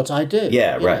is not what I do.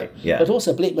 Yeah, right. Yeah. But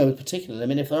also Bleak Moments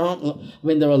particularly. If there aren't,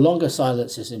 there are longer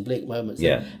silences in Bleak Moments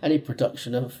than any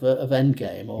production of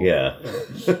Endgame. Or,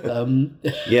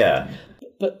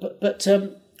 But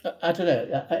I don't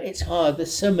know. It's hard.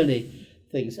 There's so many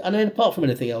things. And then apart from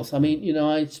anything else,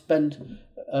 I spend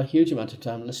a huge amount of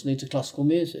time listening to classical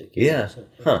music.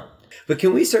 But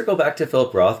can we circle back to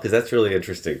Philip Roth? Because that's really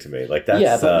interesting to me.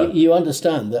 But you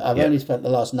understand that I've only spent the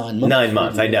last 9 months. 9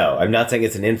 months, I know. I'm not saying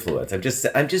it's an influence. I'm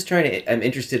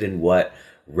interested in what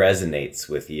resonates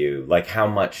with you. How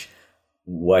much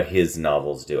what his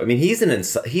novels do. I mean, he's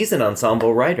an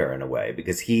ensemble writer in a way,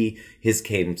 because his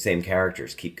same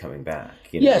characters keep coming back.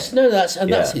 You know? Yes, no, that's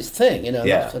his thing. You know,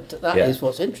 Yeah. that is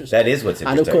what's interesting. That is what's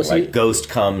interesting. And of course, like Ghost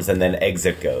comes and then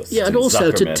Exit Ghost. Yeah, and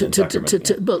also to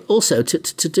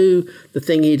do the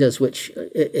thing he does, which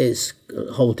is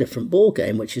a whole different ball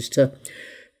game, which is to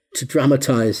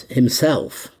dramatize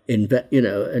himself and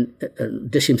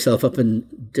dish himself up in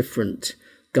different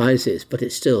guises, but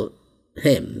it's still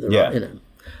him. And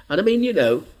I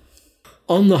mean,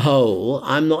 on the whole,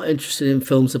 I'm not interested in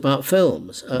films about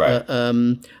films. Right.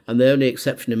 And the only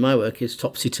exception in my work is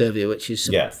Topsy Turvy, which is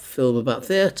a film about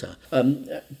theatre.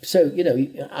 So,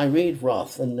 I read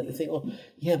Roth and you think, well,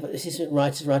 yeah, but this isn't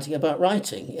writers writing about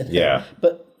writing. Yeah.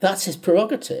 But that's his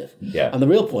prerogative. Yeah. And the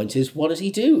real point is, what does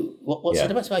he do? What's it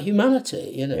about? It's about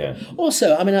humanity, Yeah.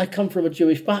 Also, I mean, I come from a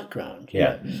Jewish background,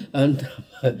 and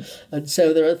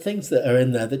so there are things that are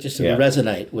in there that just sort of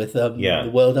resonate with the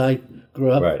world I grew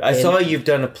up Right. I saw you've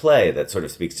done a play that sort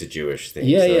of speaks to Jewish themes.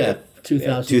 Yeah,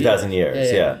 2,000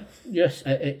 years. Yeah. Yes,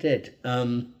 it did.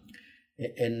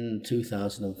 In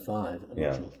 2005 at the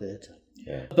National Theatre.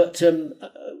 Yeah. But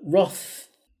Roth,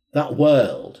 that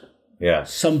world,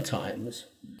 sometimes,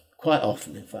 quite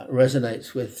often, in fact,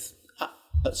 resonates with,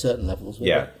 at certain levels. With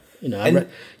it.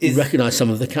 You recognise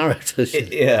some of the characters.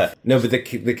 No, but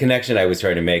the connection I was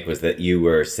trying to make was that you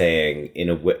were saying, in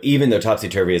a way, even though Topsy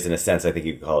Turvy is, in a sense, I think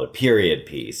you could call it a period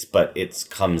piece, but it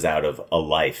comes out of a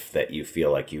life that you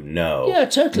feel like Yeah,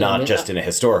 totally. Not just in a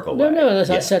historical way. No,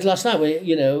 as I said last night,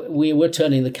 we were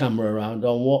turning the camera around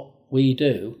on what we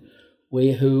do.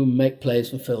 We who make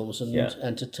plays and films and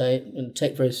entertain and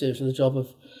take very seriously the job of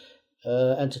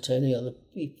entertaining other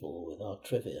people with our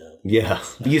trivia. Yeah.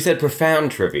 You said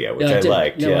profound trivia, which I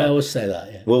liked. No, I always say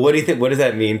that, yeah. Well, what do you think? What does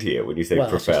that mean to you when you say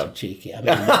profound? It's just cheeky.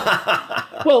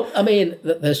 I mean,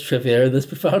 there's trivia and there's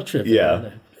profound trivia. Yeah.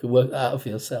 You can work that out for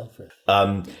yourself.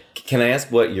 Can I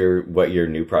ask what your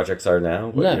new projects are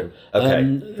now? No.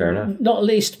 Okay, fair enough. Not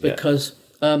least because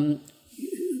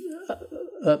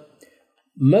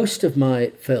most of my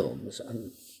films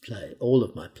and all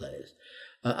of my plays,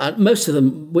 most of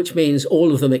them, which means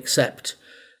all of them except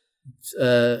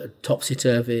Topsy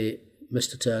Turvy,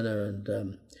 Mr. Turner,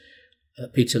 and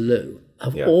Peterloo,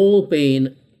 have all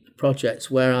been projects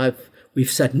where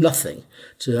we've said nothing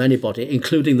to anybody,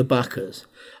 including the backers,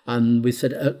 and we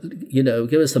said,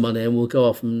 give us the money and we'll go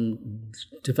off and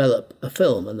develop a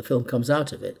film, and the film comes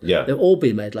out of it. Yeah. They've all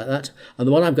been made like that, and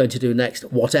the one I'm going to do next,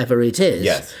 whatever it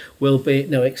is, will be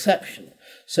no exception.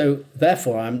 So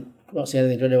therefore, I'm not saying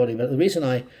anything to anybody, but the reason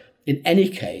I, in any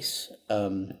case,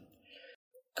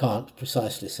 can't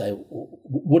precisely say,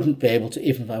 wouldn't be able to,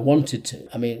 even if I wanted to.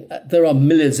 I mean, there are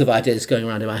millions of ideas going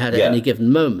around in my head at any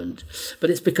given moment, but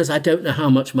it's because I don't know how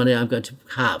much money I'm going to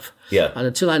have. Yeah. And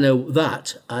until I know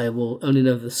that, I will only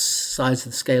know the size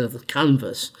of the scale of the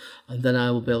canvas, and then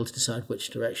I will be able to decide which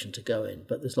direction to go in.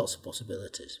 But there's lots of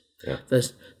possibilities. Yeah.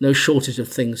 There's no shortage of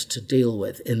things to deal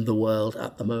with in the world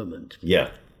at the moment.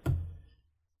 Yeah.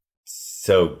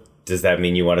 So does that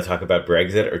mean you want to talk about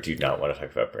Brexit, or do you not want to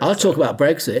talk about Brexit? I'll talk about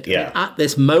Brexit at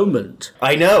this moment.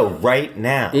 I know, right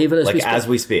now. Even as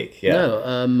we speak. Yeah.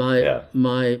 No,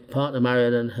 my partner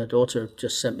Marion and her daughter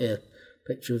just sent me a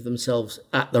picture of themselves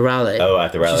at the rally. Oh,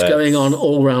 at the rally. Which is going on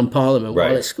all around Parliament. Right.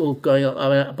 While it's all going on.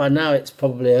 I mean, by now it's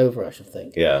probably over, I should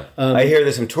think. Yeah. I hear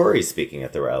there's some Tories speaking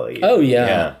at the rally. Oh,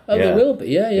 yeah. There will be.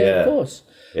 Yeah, of course.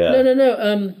 Yeah.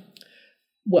 No.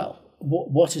 Well,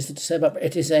 what is it to say about it?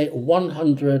 It is a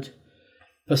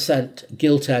 100%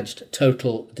 gilt-edged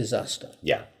total disaster.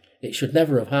 Yeah. It should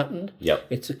never have happened. Yep.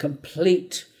 It's a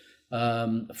complete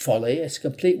folly. It's a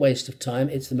complete waste of time.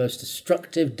 It's the most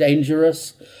destructive,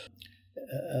 dangerous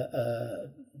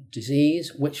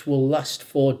disease which will last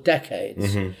for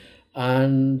decades. Mm-hmm.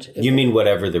 And you mean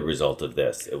whatever the result of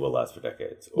this, it will last for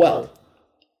decades? Or... Well,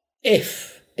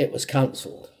 if it was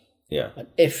cancelled, and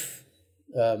if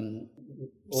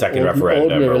second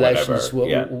referendum ordinary or relations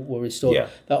whatever. were restored,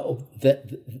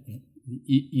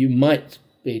 you might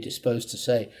be disposed to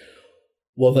say,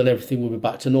 well, then everything will be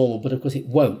back to normal. But of course it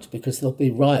won't, because there'll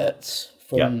be riots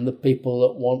from the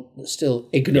people that still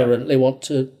ignorantly want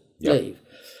to leave.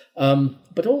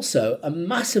 But also a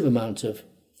massive amount of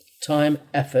time,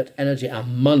 effort, energy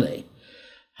and money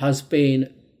has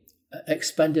been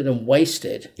expended and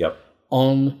wasted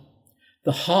on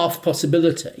the half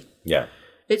possibility. Yeah.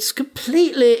 It's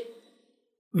completely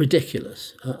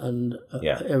ridiculous and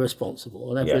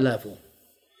irresponsible on every level.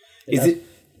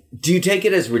 Do you take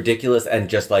it as ridiculous and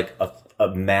just like a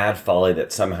mad folly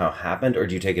that somehow happened, or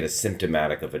do you take it as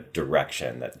symptomatic of a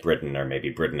direction that Britain, or maybe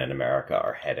Britain and America,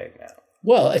 are heading now?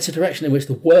 Well, it's a direction in which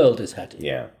the world is heading.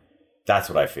 Yeah. That's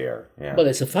what I fear. Yeah. Well,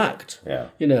 it's a fact. Yeah.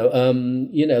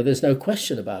 There's no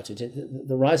question about it.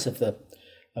 The rise of the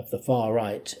far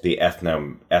right, the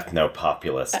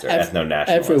ethno-populist or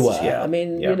ethno-nationalist. Everywhere. Yeah. I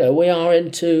mean, we are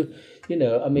into,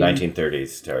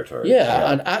 1930s territory.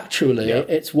 Yeah, and actually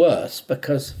it's worse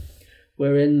because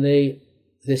we're in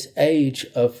this age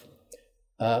of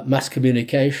mass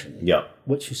communication. Yeah.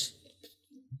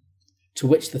 To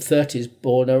which the 30s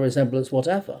bore no resemblance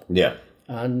whatever. Yeah.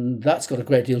 And that's got a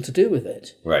great deal to do with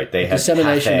it. Right. They have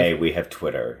Cafe, we have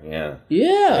Twitter. Yeah.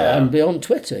 Yeah, and beyond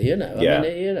Twitter, Yeah. I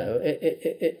mean,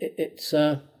 it's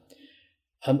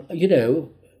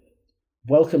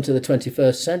welcome to the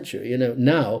 21st century.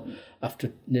 Now,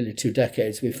 after nearly 2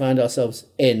 decades, we find ourselves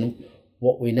in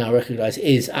what we now recognise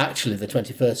is actually the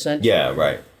 21st century. Yeah,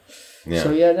 right. Yeah.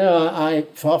 So, I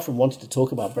far from wanting to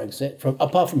talk about Brexit,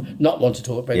 apart from not wanting to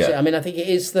talk about Brexit, I mean, I think it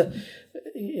is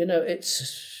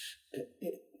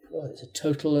it's a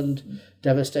total and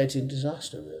devastating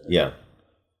disaster, really. Yeah.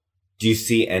 Do you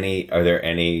see are there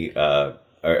any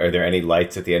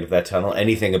lights at the end of that tunnel?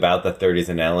 Anything about the 30s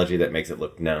analogy that makes it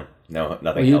look, no, nothing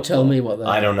Well, you helpful? tell me what that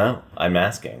I don't know. I'm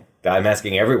asking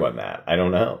everyone that. I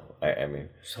don't know. I mean.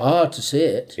 It's hard to see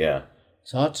it. Yeah.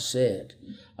 It's hard to see it.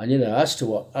 And, as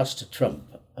to Trump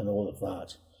and all of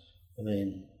that, I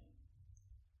mean,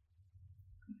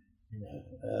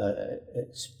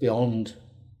 it's beyond.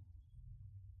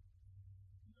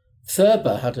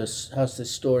 Thurber has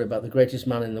this story about the greatest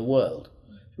man in the world.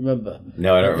 Remember?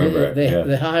 No, I don't remember.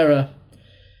 They hire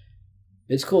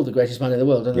it's called The Greatest Man in the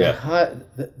World, and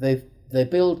they've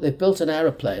built an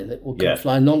aeroplane that will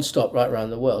fly non-stop right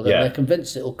around the world, and they're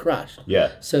convinced it'll crash.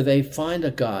 Yeah. So they find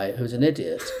a guy who's an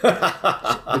idiot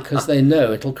because they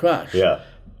know it'll crash. Yeah.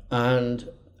 And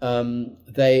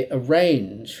they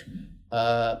arrange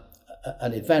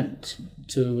an event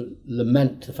to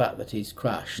lament the fact that he's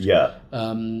crashed.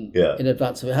 In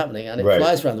advance of it happening, and it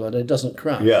flies around the world and it doesn't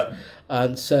crash. Yeah.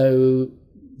 And so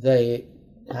they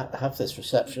have this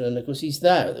reception, and of course he's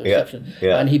there at the reception,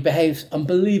 and he behaves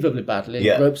unbelievably badly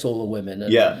and gropes all the women,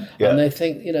 and they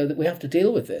think that we have to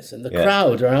deal with this, and the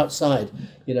crowd are outside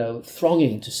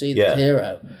thronging to see the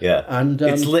hero, and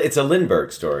it's a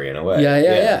Lindbergh story in a way.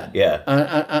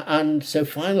 And so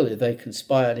finally they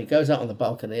conspire, and he goes out on the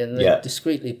balcony, and they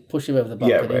discreetly push him over the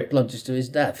balcony and plunges to his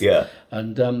death.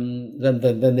 And then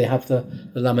they have the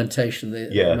lamentation,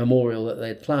 the memorial that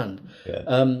they'd planned.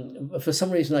 For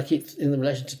some reason, I keep, in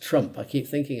relation to Trump, I keep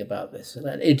thinking about this.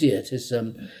 An idiot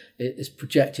is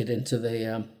projected into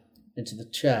the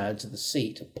chair, into the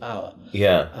seat of power.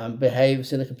 And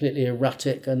behaves in a completely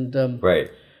erratic and right.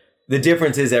 The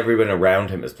difference is everyone around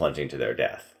him is plunging to their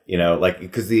death.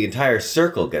 Because the entire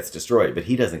circle gets destroyed, but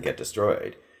he doesn't get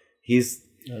destroyed. I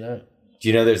know. Do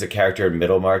you know there's a character in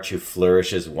Middlemarch who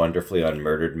flourishes wonderfully on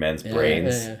murdered men's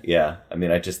brains? Yeah. I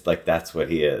mean, I just that's what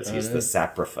he is. He's the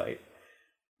saprophyte.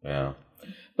 Yeah.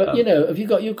 But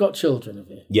you've got children, have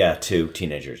you? Yeah, 2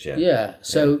 teenagers. Yeah. Yeah.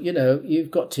 So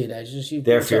you've got teenagers.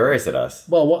 They're furious at us.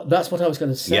 Well, that's what I was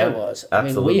going to say. Absolutely. I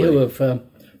mean, we who have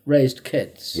raised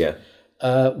kids.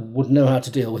 Would know how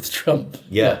to deal with Trump.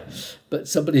 But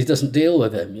somebody doesn't deal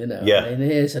with him. I mean,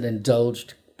 he's an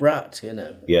indulged brat.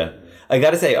 Yeah. I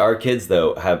got to say, our kids,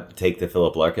 though, take the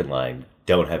Philip Larkin line,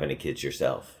 don't have any kids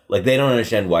yourself. They don't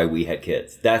understand why we had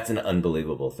kids. That's an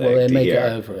unbelievable thing. Well, they may get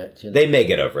over it. They may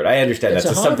get over it. I understand that's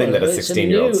just something that a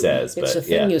 16-year-old says. It's a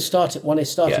thing one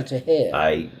is starting to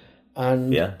hear.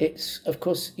 And Yeah. it's, of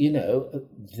course, you know,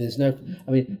 there's no,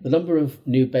 I mean, the number of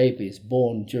new babies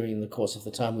born during the course of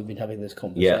the time we've been having this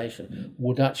conversation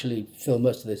would actually fill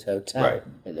most of this hotel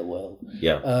in the world.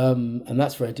 Yeah. And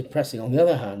that's very depressing. On the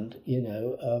other hand, you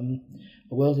know,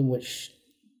 a world in which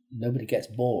nobody gets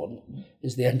born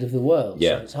is the end of the world.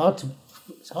 Yeah. So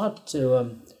it's hard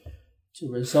to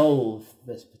resolve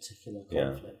this particular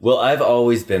conflict. Yeah. Well, I've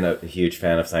always been a huge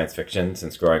fan of science fiction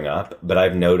since growing up, but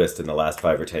I've noticed in the last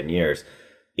 5 or 10 years,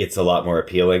 it's a lot more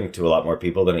appealing to a lot more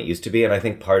people than it used to be. And I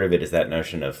think part of it is that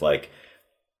notion of like,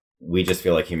 we just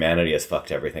feel like humanity has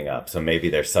fucked everything up. So maybe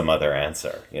there's some other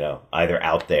answer, you know, either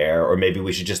out there, or maybe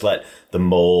we should just let the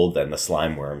mold and the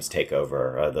slime worms take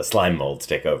over, the slime molds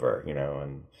take over, you know,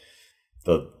 and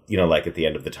the, you know, like at the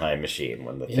end of the Time Machine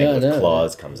when the thing with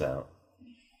claws comes out.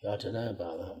 I don't know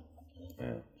about that.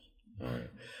 Yeah.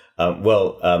 All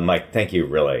right. Mike, thank you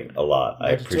really a lot. I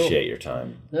appreciate your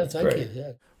time. No, thank you.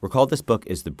 Yeah. Recall this book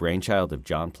is the brainchild of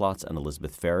John Plotz and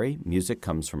Elizabeth Ferry. Music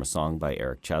comes from a song by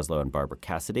Eric Chaslow and Barbara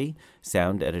Cassidy.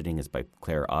 Sound editing is by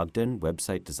Claire Ogden.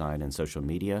 Website design and social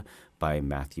media by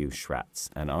Matthew Schratz.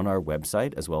 And on our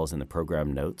website, as well as in the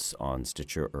program notes on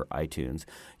Stitcher or iTunes,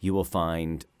 you will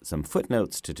find some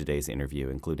footnotes to today's interview,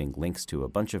 including links to a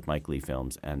bunch of Mike Leigh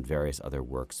films and various other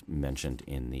works mentioned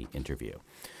in the interview.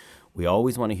 We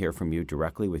always want to hear from you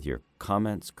directly with your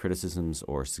comments, criticisms,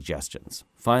 or suggestions.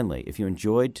 Finally, if you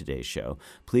enjoyed today's show,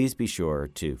 please be sure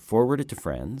to forward it to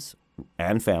friends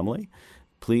and family.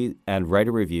 Please, and write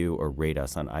a review or rate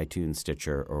us on iTunes,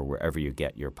 Stitcher, or wherever you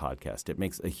get your podcast. It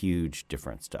makes a huge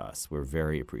difference to us. We're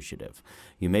very appreciative.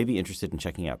 You may be interested in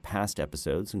checking out past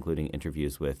episodes, including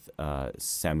interviews with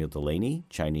Samuel Delaney,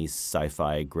 Chinese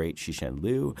sci-fi great Cixin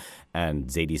Liu, and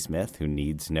Zadie Smith, who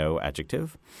needs no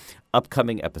adjective.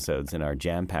 Upcoming episodes in our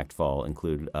jam-packed fall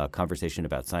include a conversation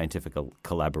about scientific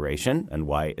collaboration and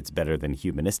why it's better than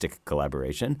humanistic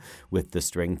collaboration with the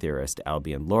string theorist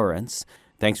Albion Lawrence.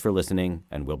 Thanks for listening,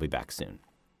 and we'll be back soon.